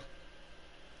game, dog.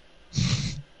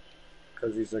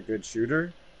 Because he's a good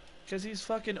shooter. Because he's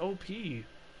fucking OP.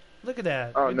 Look at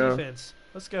that. Oh, Good no. defense.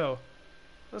 Let's go.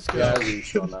 Let's go. Yeah, I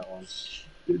reached on that one.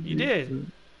 You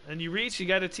did. And you reach, you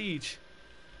gotta teach.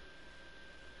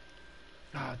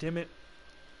 Ah, damn it.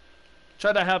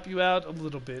 Try to help you out a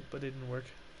little bit, but it didn't work.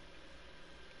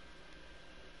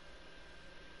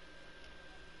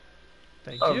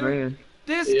 Thank Oh, you. man.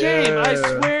 This Yeah. game, I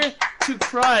swear to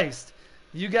Christ.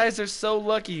 You guys are so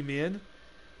lucky, man.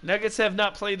 Nuggets have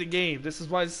not played the game. This is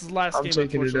why this is the last I'm game,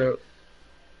 taking it unfortunately. up.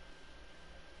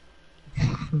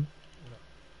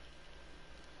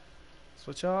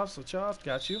 Switch off, switch off.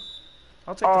 Got you.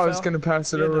 I'll take Oh, the I foul. was going to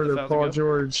pass it We had over another to foul to Paul go.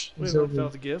 George. We He's have one foul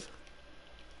open. to give.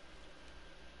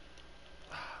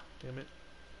 Damn it.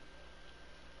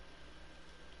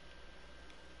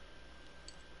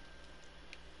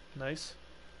 Nice.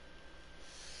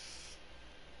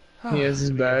 He has his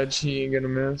Here we go. badge. He ain't going to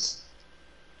miss.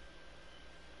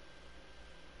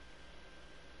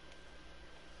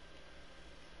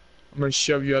 I'm going to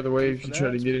shove you out of the way Thank if you you for try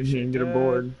that. to get in here and get a Appreciate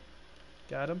board.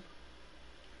 Got him.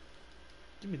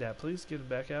 Give me that, please. Get him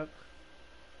back out.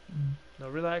 No,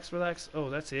 relax, relax. Oh,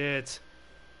 that's it.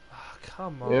 Oh,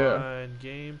 come on, Yeah.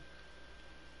 game.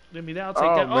 Give me that. I'll take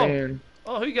Oh, that. man.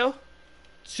 Oh, here you go.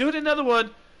 Shoot another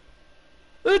one.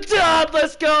 Done.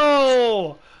 Let's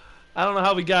go. I don't know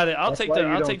how we got it. I'll That's take why the. you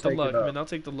I'll don't take the take it luck, up. man. I'll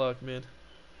take the luck, man.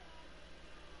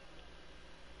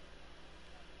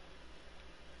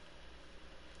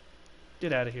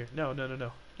 Get out of here. No, no, no,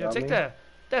 no. Yeah, Got take me. that.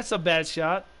 That's a bad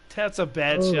shot. That's a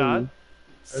bad Oh, shot.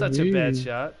 Such a bad agree.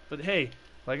 shot. But hey,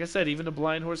 like I said, even a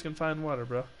blind horse can find water,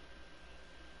 bro.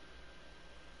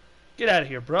 Get out of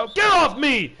here, bro. Get off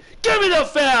me! Give me the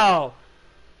foul!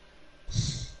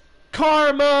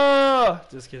 Karma!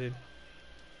 Just kidding.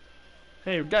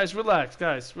 Hey, guys, relax.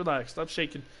 Guys, relax. Stop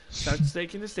shaking. Stop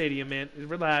shaking the stadium, man.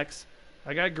 Relax.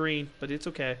 I got green, but it's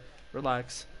okay.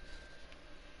 Relax.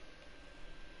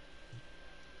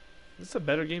 This is a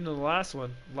better game than the last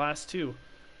one. Last two.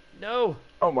 No!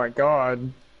 Oh, my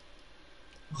God.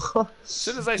 As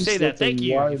soon as I Just say that, let them thank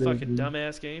you, you wide fucking open.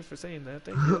 dumbass game, for saying that.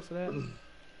 Thank you for that.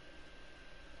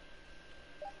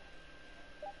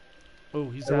 Oh,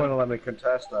 he's They wouldn't out. let me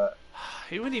contest that.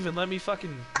 He wouldn't even let me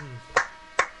fucking.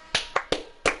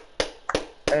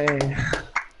 Hey.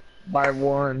 By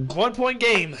one. 1 point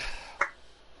game.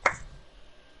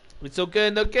 It's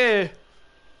okay, okay.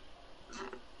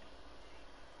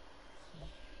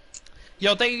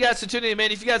 Yo, thank you guys for tuning in,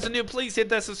 man. If you guys are new, please hit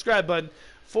that subscribe button.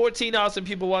 14 awesome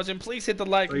people watching. Please hit the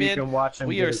like, So man. you can watch him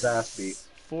We get are his ass beat.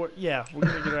 Yeah, we're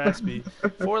gonna get our ass beat.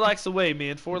 4 likes away,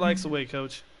 man. 4 likes away,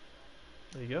 coach.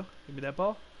 There you go. Give me that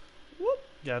ball. Whoop.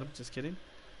 Got him. Just kidding.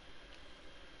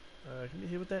 Give me a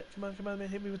hit with that. Come on, man.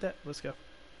 Hit me with that. Let's go.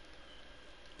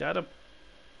 Got him.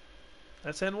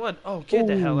 That's N1. Oh, get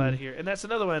the hell Ooh. out of here. And that's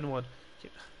another N1.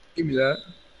 Give me that.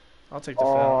 I'll take the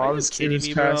Oh, foul. I Are you was kidding just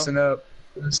me, bro? passing up.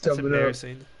 Let's That's stub it up.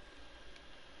 embarrassing.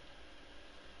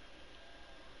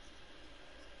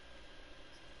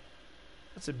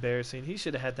 That's embarrassing. He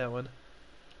should have had that one.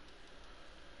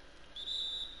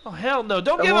 Oh hell no!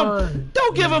 Don't Come give him! on.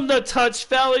 Don't give him the touch,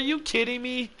 foul. Are you kidding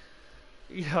me?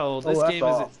 Yo, this that's game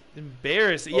off. is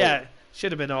embarrassing. Oh. Yeah,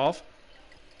 should have been off.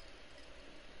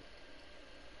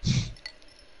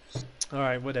 All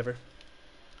right, whatever.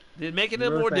 They're making You it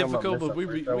really more think I'm gonna difficult, miss but a we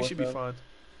free throw we with should be him? fine.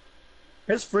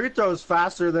 His free throw is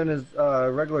faster than his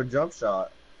regular jump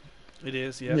shot. It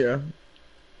is, yeah. Yeah.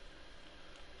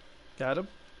 Got him.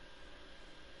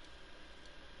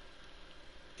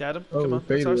 Got him. Oh, Come on.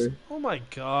 That's ours. fadeaway. Oh my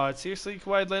God! Seriously,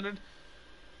 Kawhi Leonard.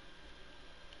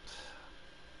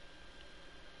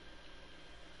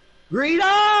 Green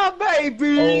up,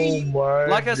 baby! Oh my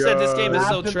Like I said, this game is God.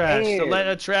 so Happened trash. To in. let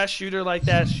a trash shooter like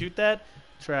that shoot that,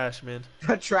 trash, man.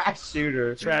 A trash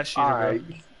shooter. Trash shooter, All bro. right.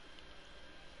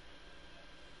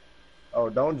 Oh,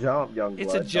 don't jump, young blood.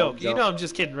 It's a joke. You know I'm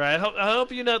just kidding, right? I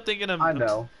hope you're not thinking I'm... I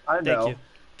know. Thank you.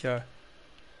 Okay.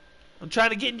 I'm trying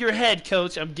to get in your head,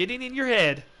 coach. I'm getting in your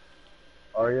head.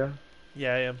 Are you?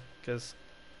 Yeah, I am. Because...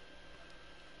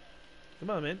 Come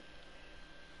on, man.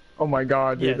 Oh my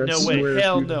god, dude. Yeah, I no way. swear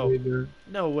Hell if you no. did that.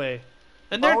 No way.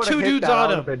 And If I there are would've 2 hit dudes that, I on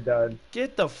would've him. been done.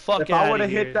 Get the fuck If out I of would have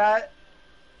here. hit that,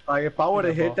 like if I would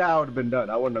have the hit ball. that, I would have been done.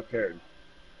 I wouldn't have cared.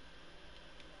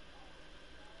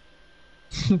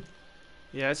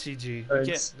 Yeah, it's GG.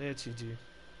 Thanks. It's GG.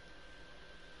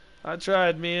 I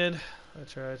tried, man. I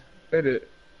tried. Hit it.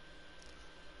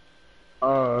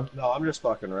 No, I'm just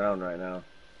fucking around right now.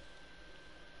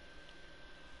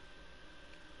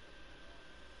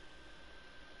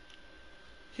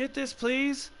 Hit this,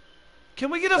 please. Can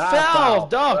we get a That's foul, foul.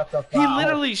 dog? That's a He foul.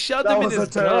 literally shoved That him in was his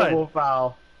a terrible gut.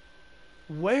 foul.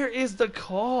 Where is the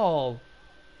call?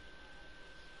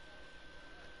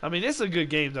 I mean, it's a good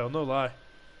game, though. No lie.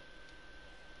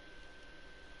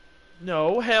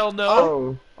 No, hell no.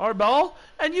 Oh. Our ball,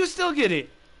 and you still get it.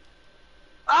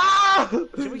 Ah!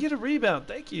 Can we get a rebound?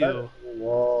 Thank you.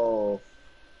 Whoa.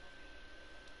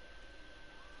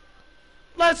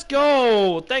 Let's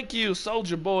go. Thank you,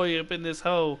 soldier boy up in this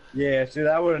hole. Yeah, see,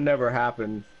 that would have never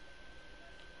happened.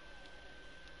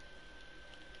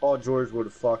 Paul George would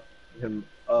have fucked him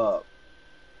up.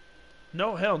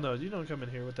 No, hell no. You don't come in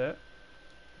here with that.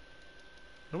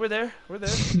 No, we're there. We're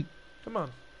there. Come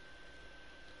on.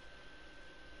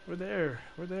 We're there.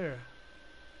 We're there.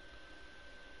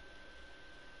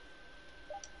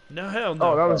 No, hell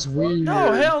no. Oh, that was weird.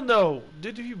 No, hell no.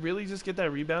 Did he really just get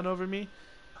that rebound over me?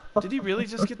 Did he really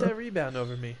just get that rebound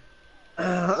over me?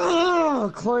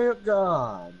 Clamp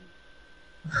God.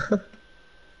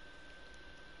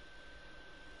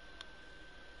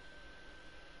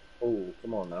 Oh,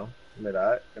 come on now. Give me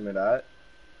that. Give me that.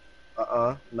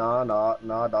 Nah,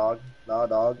 dog. Nah,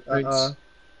 dog. Thanks.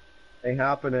 Ain't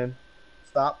happening.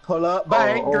 Stop, pull up,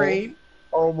 bang, green.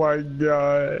 Oh my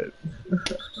god.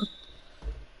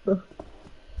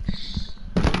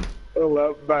 Pull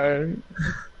up, bang.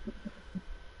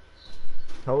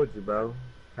 Told you, bro.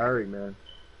 Hurry, man.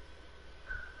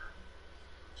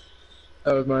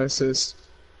 That was my assist.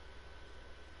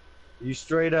 You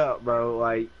straight up, bro.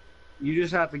 Like, you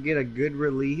just have to get a good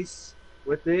release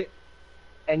with it,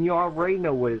 and you already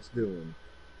know what it's doing.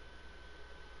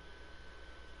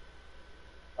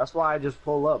 That's why I just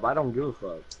pull up. I don't give a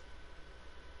fuck.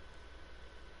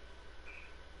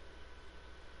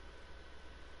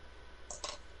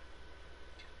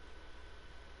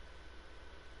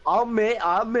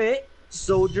 I'll admit,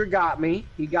 Soldier got me.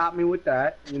 He got me with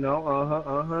that. You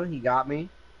know, he got me.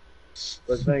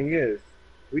 But the thing is,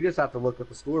 we just have to look at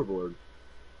the scoreboard.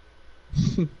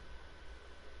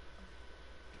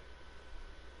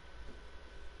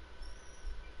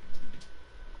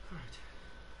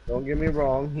 Don't get me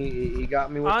wrong. He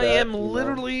got me with that. I am you know.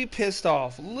 literally pissed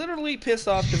off. Literally pissed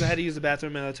off because I had to use the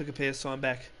bathroom and I took a piss, so I'm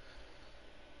back.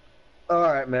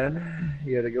 Alright, man.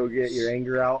 You had to go get your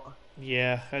anger out.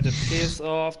 Yeah, I had to piss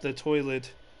off the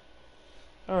toilet.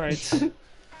 Alright.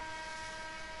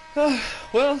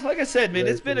 Well, like I said, man,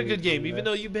 it's been a good game. Even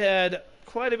though you've had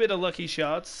quite a bit of lucky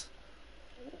shots,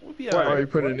 we'll be Why are you alright.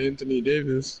 putting Anthony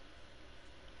Davis?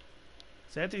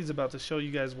 Anthony's about to show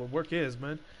you guys what work is,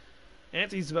 man.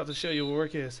 Anthony's about to show you what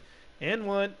work is. And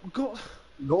one. Go.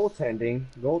 Goaltending.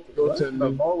 Goaltending.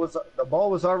 The ball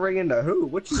was already in the hoop.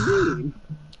 What you mean?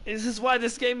 This is why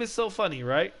this game is so funny,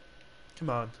 right? Come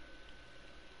on.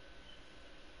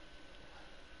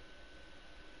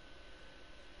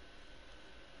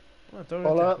 Come on, throw it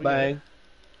Pull there. up, We got it. bang.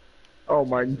 Oh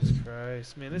my. Jesus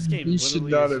Christ, man, this game You should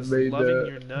literally not is have just made loving that.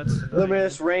 your nuts tonight.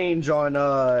 Limitless range on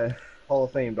Hall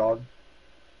of Fame, dog.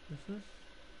 Mhm.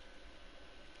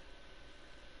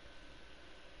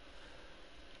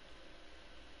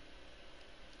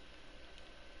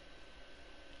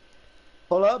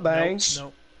 Pull up, bang.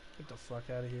 Nope. Get the fuck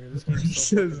out of here. This He game is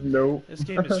so says fucking, nope. this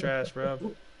game is trash, bro.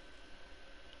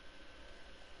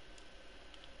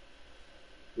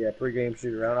 Yeah, pregame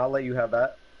shoot around. I'll let you have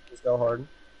that. Let's go, Harden.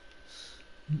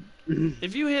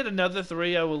 If you hit another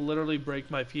 3, I will literally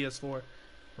break my PS4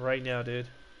 right now, dude.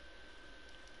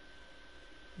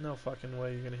 No fucking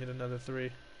way you're gonna hit another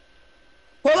 3.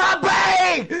 Pull up,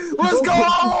 bang! Let's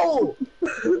go!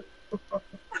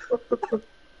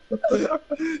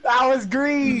 That was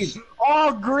green.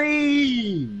 All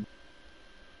green.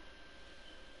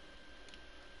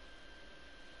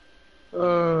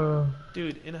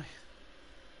 Dude, and I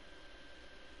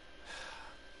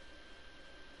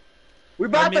We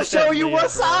about to missed show that you layup,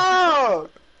 what's bro.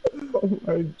 up. Oh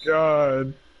my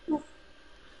god.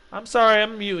 I'm sorry,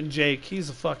 I'm muting Jake. He's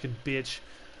a fucking bitch.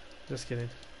 Just kidding.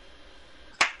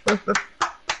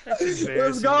 That's embarrassing.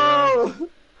 Let's go. Bro.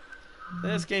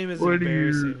 This game is What do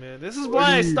embarrassing, you- man. This is what why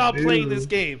do I you stopped playing do? this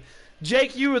game.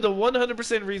 Jake, you were the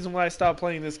 100% reason why I stopped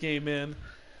playing this game, man.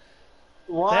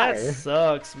 Why? That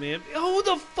sucks, man. Who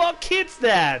the fuck hits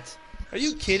that? Are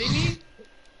you kidding me?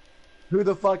 Who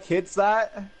the fuck hits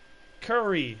that?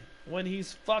 Curry, when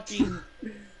he's fucking...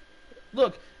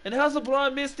 Look, and how's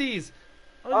LeBron miss these?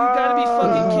 Oh, you gotta be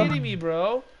fucking kidding me,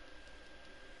 bro.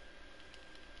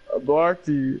 I blocked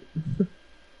you.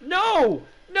 No!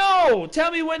 No!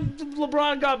 Tell me when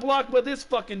LeBron got blocked by this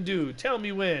fucking dude. Tell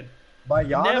me when. By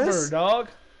Giannis? Never, dog.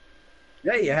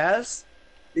 Yeah, he has.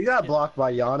 He got blocked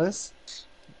by Giannis.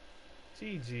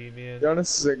 GG, man.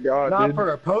 Giannis is a god, Not dude.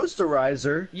 for a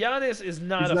posterizer. Giannis is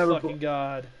not He's a never fucking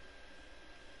god.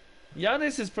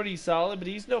 Giannis is pretty solid, but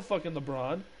he's no fucking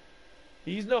LeBron.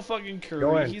 He's no fucking Go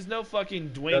Curry. in. He's no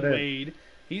fucking Go Dwayne in. Wade.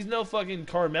 He's no fucking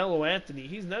Carmelo Anthony.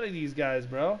 He's none of these guys,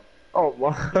 bro. Oh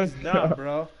my He's not,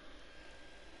 bro.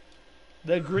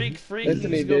 The Greek freak needs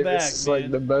Anthony to go back, Davis is man.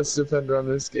 like the best defender on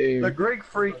this game. The Greek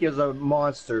Freak is a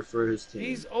monster for his team.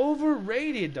 He's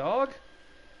overrated, dog.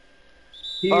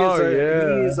 He yeah.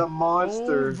 is a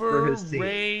monster for his team.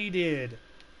 Overrated.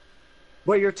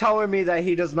 But you're telling me that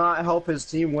he does not help his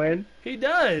team win? He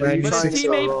does, Man, but you his think team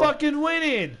so, ain't bro? fucking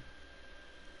winning.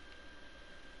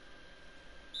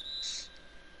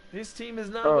 His team is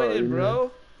not Oh, winning, yeah.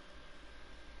 bro.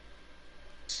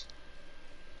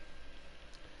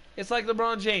 It's like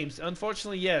LeBron James.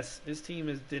 Unfortunately, yes, his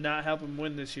team did not help him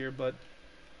win this year, but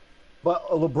But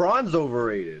LeBron's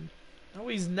overrated. no,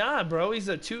 he's not, bro. He's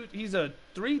a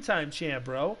three-time champ,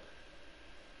 bro.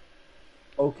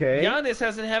 Okay. Giannis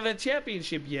hasn't had a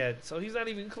championship yet, so he's not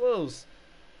even close.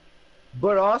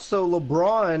 But also,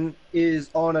 LeBron is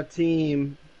on a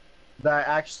team that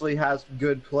actually has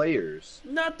good players.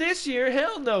 Not this year.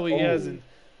 Hell no, he Oh. hasn't.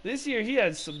 This year, he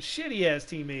has some shitty-ass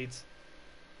teammates.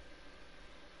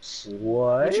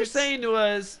 What? What you're saying to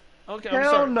us... Okay, I'm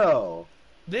Hell sorry. no.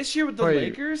 This year with the Wait.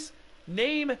 Lakers,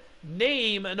 name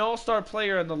an all-star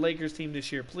player on the Lakers team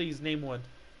this year. Please, name one.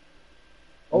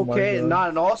 Oh my Okay, God. not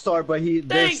an all-star, but they're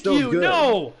Thank still you. good.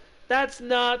 No, that's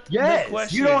not Yes, the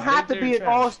question. you don't have to They're be an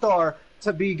trash. all-star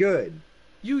to be good.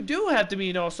 You do have to be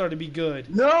an all-star to be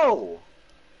good. No.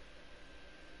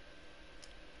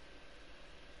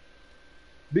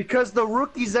 Because the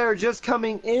rookies that are just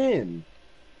coming in,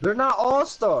 they're not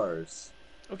all-stars.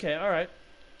 Okay, all right.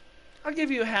 I'll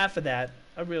give you half of that.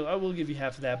 I will give you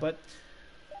half of that. But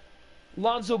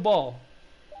Lonzo Ball.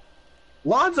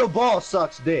 Lonzo Ball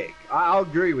sucks dick. I'll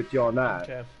agree with you on that.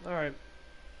 Okay, all right.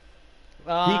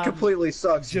 He completely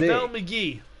sucks JaVale dick.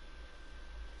 McGee.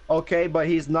 Okay, but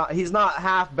he's not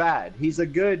half bad. He's a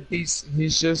good. He's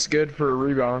just good for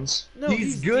rebounds. No,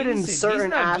 He's good in decent. certain he's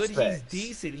not aspects. Good. He's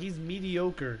decent. He's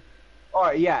mediocre. All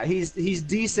right, yeah, he's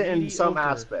decent in some Mediocre.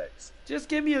 aspects. Just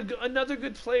give me another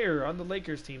good player on the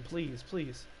Lakers team, please,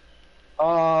 please.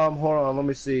 Hold on, let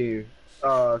me see. You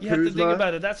have to think Kuzma?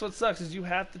 about it. That's what sucks is you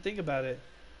have to think about it.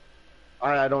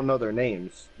 I don't know their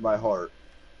names by heart.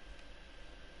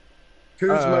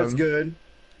 Kuzma's good.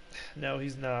 No,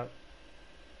 he's not.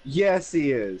 Yes,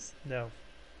 he is. No.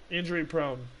 Injury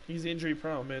prone. He's injury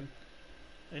prone, man.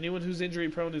 Anyone who's injury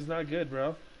prone is not good,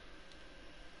 bro.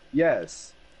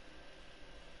 Yes.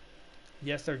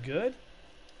 Yes, they're good.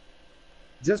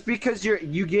 Just because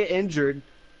you get injured,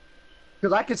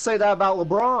 because I could say that about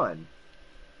LeBron.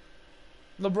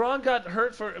 LeBron got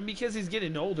hurt because he's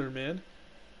getting older, man.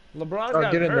 LeBron Oh,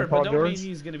 got get in there, hurt, but Paul don't mean George.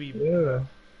 he's gonna be. Yeah.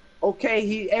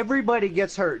 Okay, everybody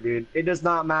gets hurt, dude. It does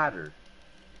not matter.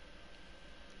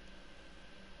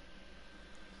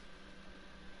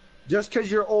 Just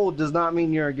because you're old does not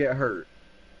mean you're gonna get hurt.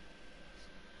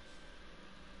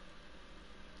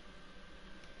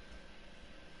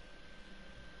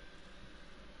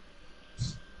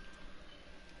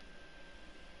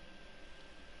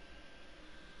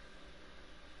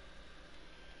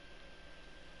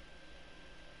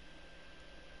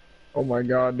 Oh my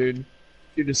god, dude.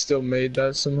 You'd have still made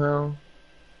that somehow.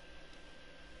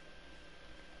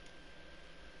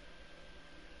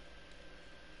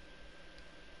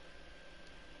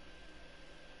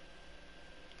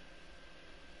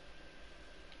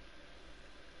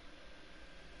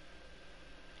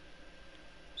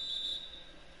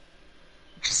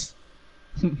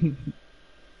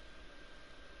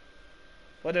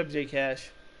 What up, J Cash?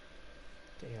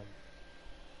 Damn.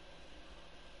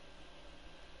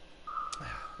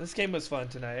 This game was fun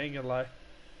tonight. I ain't gonna lie.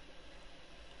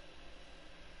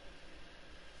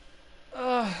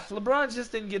 LeBron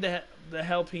just didn't get the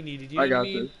help he needed. You know I what got I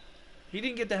mean? this. He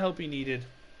didn't get the help he needed.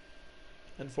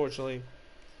 Unfortunately.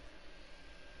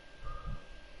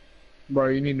 Bro,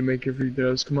 you need to make your free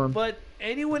throws. Come on. But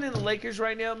anyone in the Lakers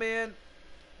right now, man,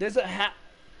 there's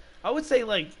I would say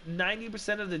like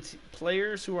 90% of the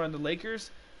players who are on the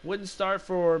Lakers wouldn't start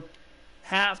for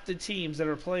half the teams that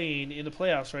are playing in the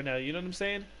playoffs right now. You know what I'm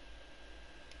saying?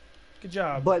 Good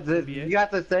job. But NBA. you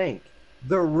got to think,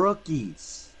 they're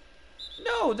rookies.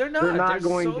 No, they're not. They're not There's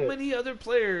going so to- many other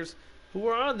players who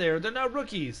are on there. They're not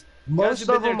rookies. Guys Most who've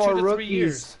been of them there 2 are to 3 rookies.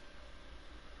 years.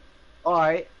 All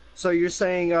right. So you're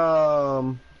saying,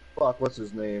 fuck, what's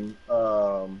his name?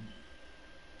 I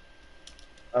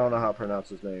don't know how to pronounce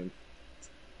his name.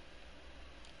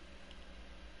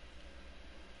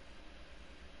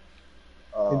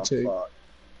 Intake. Fuck.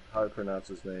 How to pronounce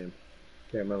his name?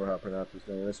 Can't remember how to pronounce his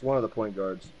name. It's one of the point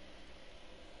guards.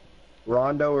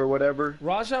 Rondo or whatever.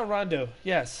 Rajon Rondo,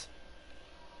 yes.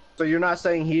 So you're not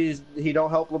saying he don't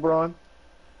help LeBron?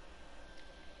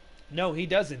 No, he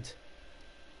doesn't.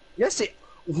 Yes, he.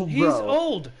 He's Bro.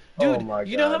 old. Oh Dude, my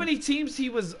you know how God. many teams he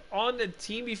was on the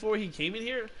team before he came in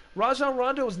here? Rajon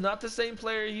Rondo is not the same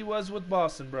player he was with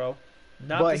Boston, bro.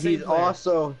 Not But the same he's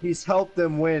player. he's helped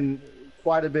them win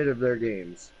quite a bit of their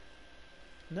games.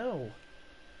 No.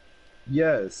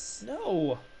 Yes.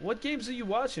 No. What games are you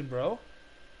watching, bro?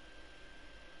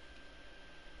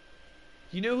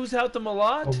 You know who's helped them a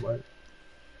lot?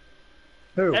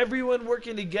 Who? Everyone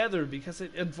working together, because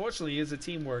it unfortunately is a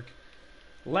teamwork.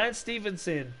 Lance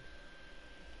Stevenson.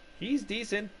 He's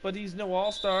decent, but he's no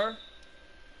all-star.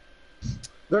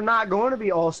 They're not going to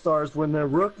be all-stars when they're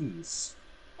rookies.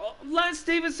 Oh, Lance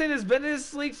Stevenson has been in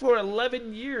this league for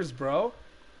 11 years, bro.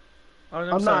 Oh,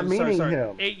 I'm not meaning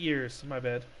him. 8 years, my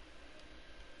bad.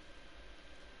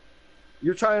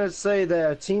 You're trying to say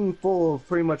that a team full of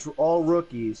pretty much all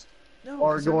rookies. No,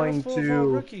 Are 'cause they're not going full of all to-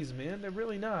 rookies, man. They're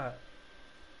really not.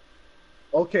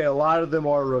 Okay, a lot of them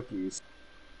are rookies.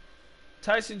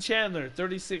 Tyson Chandler,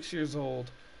 36 years old.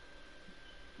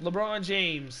 LeBron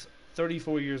James,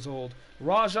 34 years old.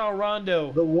 Rajon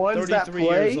Rondo, The ones that 33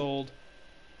 years play, old.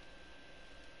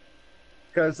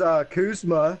 because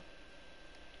Kuzma,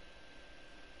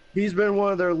 he's been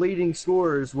one of their leading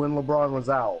scorers when LeBron was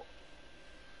out.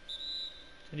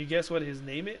 Can you guess what his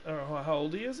name is, or how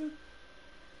old he is?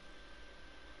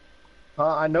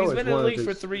 I know He's it's been in one the of league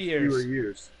for his 3 fewer years.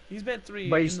 years. He's been three.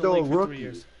 But he's in the still a league for 3 rookie.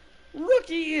 years.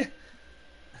 Rookie.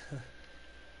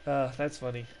 That's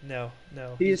funny. No.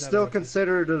 He he's is not a still rookie.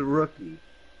 considered a rookie.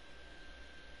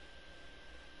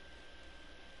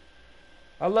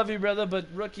 I love you, brother, but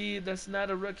rookie, that's not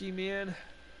a rookie, man.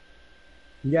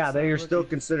 Yeah, He's they not a are still rookie.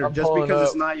 considered. I'm Just pulling because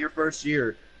it's up. not your first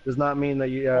year does not mean that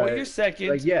you. Well, you're second,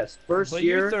 Like yes, first but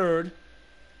year. you're third.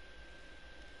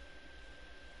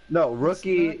 No,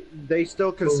 rookie. They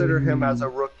still consider him as a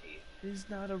rookie. He's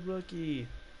not a rookie.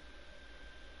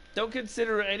 Don't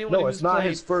consider anyone No, who's it's not played.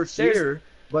 his first There's- year,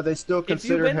 but they still If you've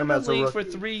consider been in him the as a league rookie. for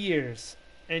 3 years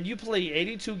and you play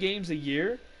 82 games a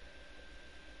year,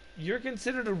 you're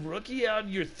considered a rookie out in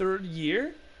your third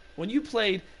year? When you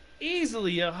played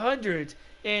easily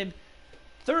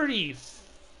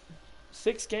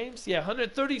 136 games? Yeah,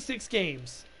 136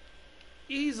 games.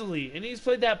 Easily. And he's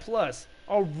played that plus.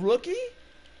 A rookie?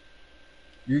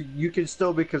 You can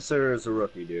still be considered as a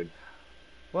rookie, dude.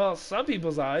 Well, some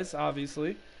people's eyes,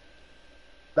 obviously.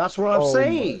 That's what I'm Oh,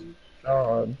 saying.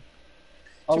 God.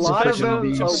 A To lot of professional-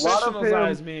 them, to a lot of professionals'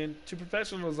 eyes, him, man. To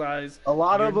professionals' eyes, a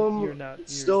lot of you're them not- you're-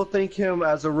 still think him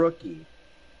as a rookie.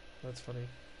 that's funny.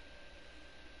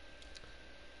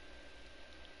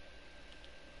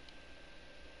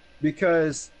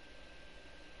 Because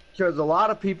a lot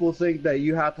of people think that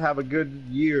you have to have a good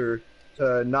year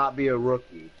to not be a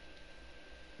rookie.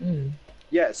 Mm.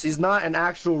 Yes, he's not an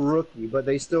actual rookie, but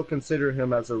they still consider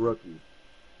him as a rookie.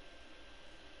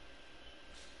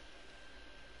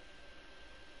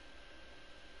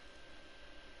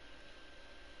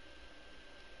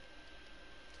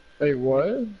 Hey,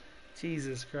 what?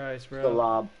 Jesus Christ, The bro.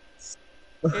 lob.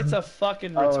 It's a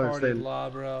fucking I don't retarded understand. law,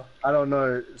 bro. I don't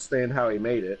understand how he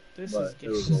made it, This but is it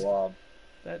was a lob.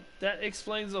 That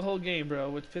explains the whole game,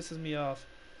 bro, which pisses me off.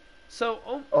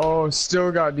 So, Oh,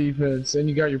 still got defense, and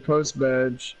you got your post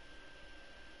badge.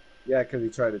 Yeah, because he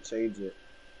tried to change it.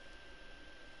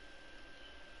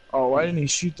 Oh, why didn't he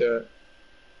shoot that?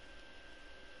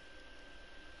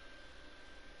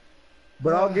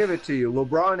 But I'll give it to you.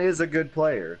 LeBron is a good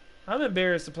player. I'm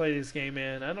embarrassed to play this game,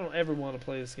 man. I don't ever want to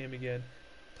play this game again.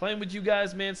 Playing with you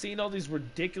guys, man, seeing all these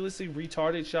ridiculously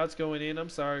retarded shots going in, I'm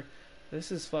sorry.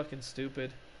 This is fucking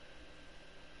stupid.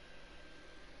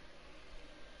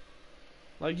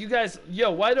 Like, you guys,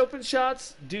 wide open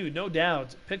shots? Dude, no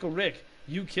doubt. Pickle Rick,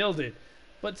 you killed it.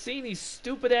 But seeing these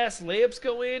stupid-ass layups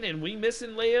go in and we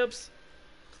missing layups?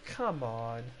 Come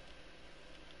on.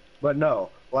 But no,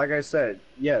 like I said,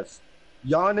 yes,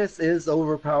 Giannis is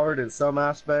overpowered in some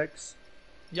aspects.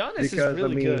 Giannis is Because,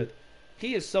 really I mean, good.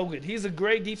 He is so good. He's a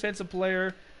great defensive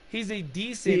player. He's a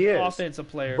decent he is, offensive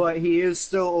player. but he is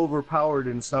still overpowered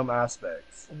in some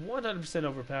aspects. 100%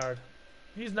 overpowered.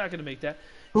 He's not going to make that.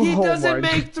 Oh He doesn't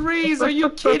my make threes. Are you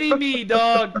kidding me,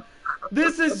 dog?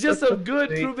 This is just a good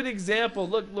proven example.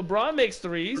 Look, LeBron makes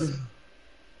threes.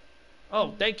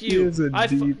 Oh, thank He you. is a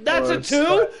deep That's a bust.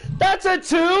 2? That's a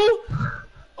 2?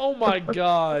 Oh my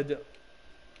god.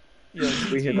 Yo,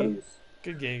 We hit GG. him.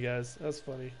 Good game, guys. That's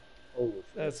funny. Oh,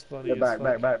 That's funny. yeah, as back.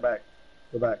 fuck.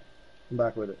 Go back. Come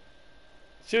back with it.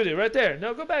 Shoot it right there.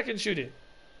 No, go back and shoot it.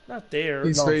 Not there.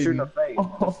 He's No, I'm shooting fading. a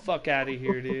fade. The fuck out of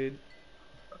here, dude.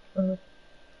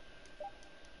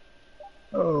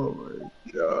 Oh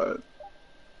my god.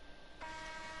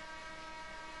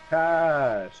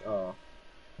 Cash. Oh.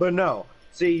 But no.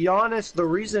 See, Giannis, the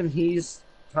reason he's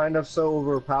kind of so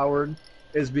overpowered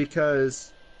is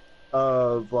because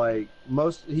of, like,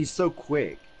 he's so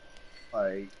quick.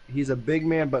 Like, he's a big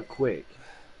man, but quick.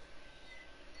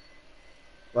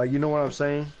 Like, you know what I'm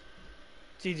saying?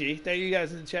 GG. Thank you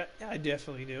guys in the chat. Yeah, I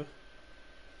definitely do.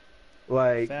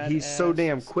 Like, Fat he's so ass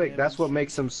damn quick. That's what sandwich.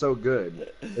 makes him so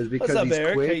good. Is because up, he's Eric?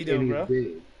 How quick you doing, and he's bro?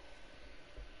 big.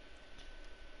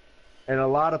 And a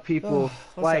lot of people,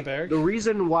 What's like, up, Eric? the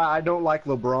reason why I don't like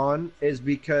LeBron is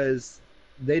because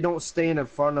they don't stand in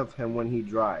front of him when he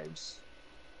drives.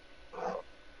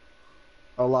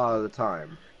 A lot of the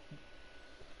time.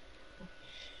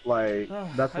 Like,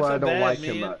 that's why I feel don't bad, like man.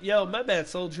 him much. Yo, my bad,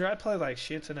 Soldier. I played like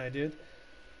shit tonight, dude.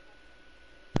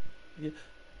 Yeah.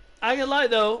 I ain't gonna lie,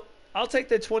 though. I'll take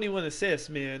the 21 assists,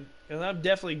 man. And I'm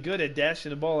definitely good at dashing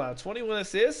the ball out. 21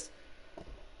 assists,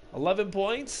 11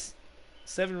 points,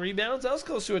 7 rebounds. That was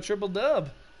close to a triple dub.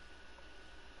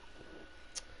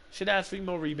 Should have 3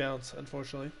 more rebounds,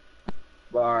 unfortunately.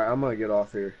 But alright, I'm gonna get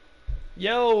off here.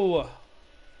 Yo,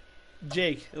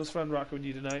 Jake, it was fun rocking with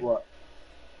you tonight. What?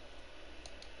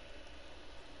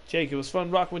 Jake, it was fun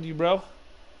rocking with you, bro.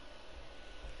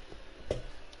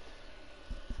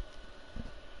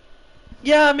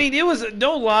 Yeah, I mean, it was.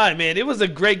 Don't lie, man. It was a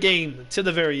great game to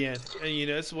the very end. And, you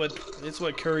know, it's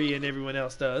what Curry and everyone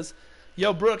else does.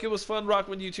 Yo, Brooke, it was fun rocking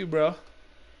with you too, bro.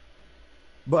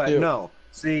 But Yeah. no.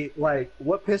 See, like,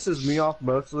 what pisses me off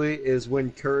mostly is when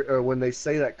when they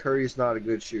say that Curry's not a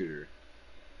good shooter.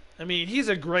 I mean, he's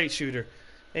a great shooter.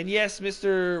 And yes,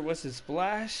 Mr. What's his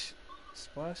Splash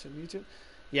on YouTube?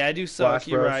 Yeah, I do suck. Splash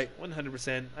You're Bros. right.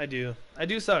 100%. I do. I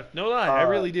do suck. No lie. I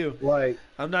really do. Like,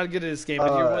 I'm not good at this game,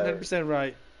 but you're 100%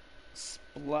 right.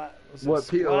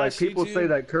 people say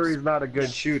that Curry's not a good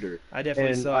shooter. I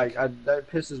definitely And suck. that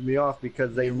pisses me off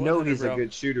because they You're know 100, he's a bro.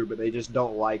 good shooter, but they just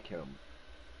don't like him.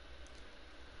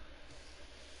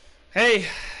 Hey,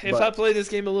 if But- I play this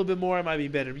game a little bit more, I might be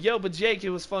better. Yo, but Jake, it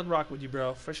was fun rocking with you,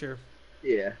 bro, for sure.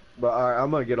 Yeah. But alright,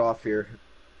 I'm gonna get off here.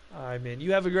 All right, man.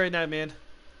 You have a great night, man.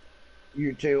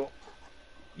 You too.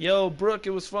 Yo, Brooke,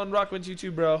 it was fun rocking with you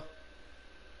too, bro.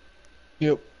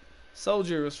 Yep.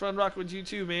 Soldier, it was fun rocking with you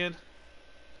too, man.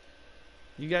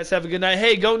 You guys have a good night.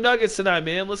 Hey, go Nuggets tonight,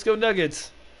 man. Let's go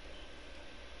Nuggets.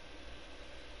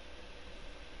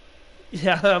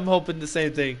 Yeah, I'm hoping the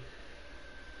same thing.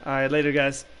 All right, later,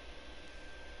 guys.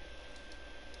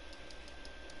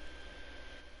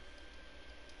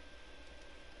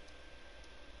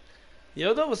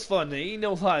 Yo, that was fun. Ain't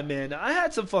no lie, man. I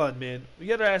had some fun, man. We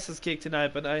got our asses kicked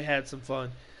tonight, but I had some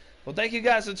fun. Well, thank you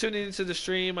guys for tuning into the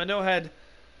stream. I know I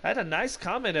had a nice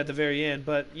comment at the very end,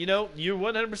 but, you know, you're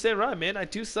 100% right, man. I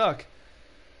do suck.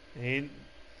 And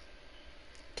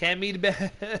can't be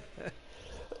bad.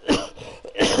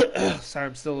 Sorry,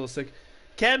 I'm still a little sick.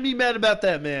 Can't be mad about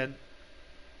that, man.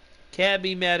 Can't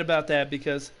be mad about that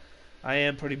because I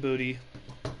am pretty booty.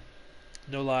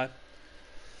 No lie.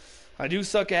 I do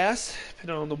suck ass,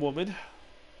 depending on the woman.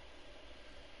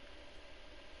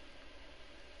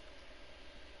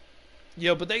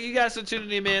 Yo, but thank you guys for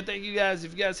tuning in, man. Thank you guys.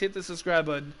 If you guys hit the subscribe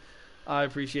button, I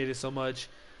appreciate it so much.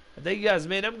 And thank you guys,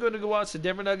 man. I'm going to go watch the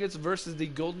Denver Nuggets versus the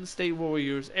Golden State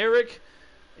Warriors. Eric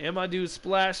and my dude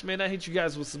Splash, man, I hit you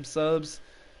guys with some subs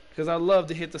because I love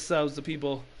to hit the subs to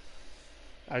people.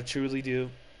 I truly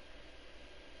do.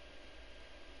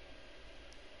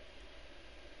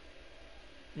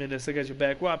 Menace, I got your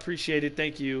back. Well, I appreciate it.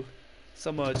 Thank you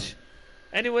so much.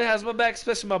 Anyone has my back,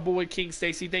 especially my boy King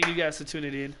Stacy. Thank you guys for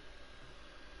tuning in.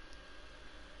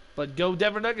 But go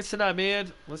Denver Nuggets tonight,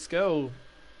 man. Let's go.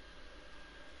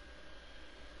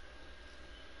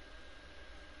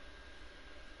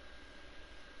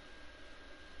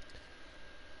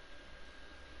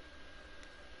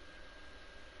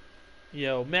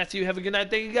 Yo, Matthew, have a good night.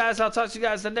 Thank you guys. I'll talk to you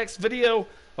guys in the next video.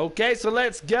 Okay, so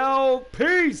let's go.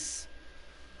 Peace.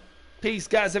 Peace,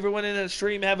 guys. Everyone in the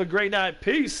stream, have a great night.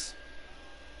 Peace.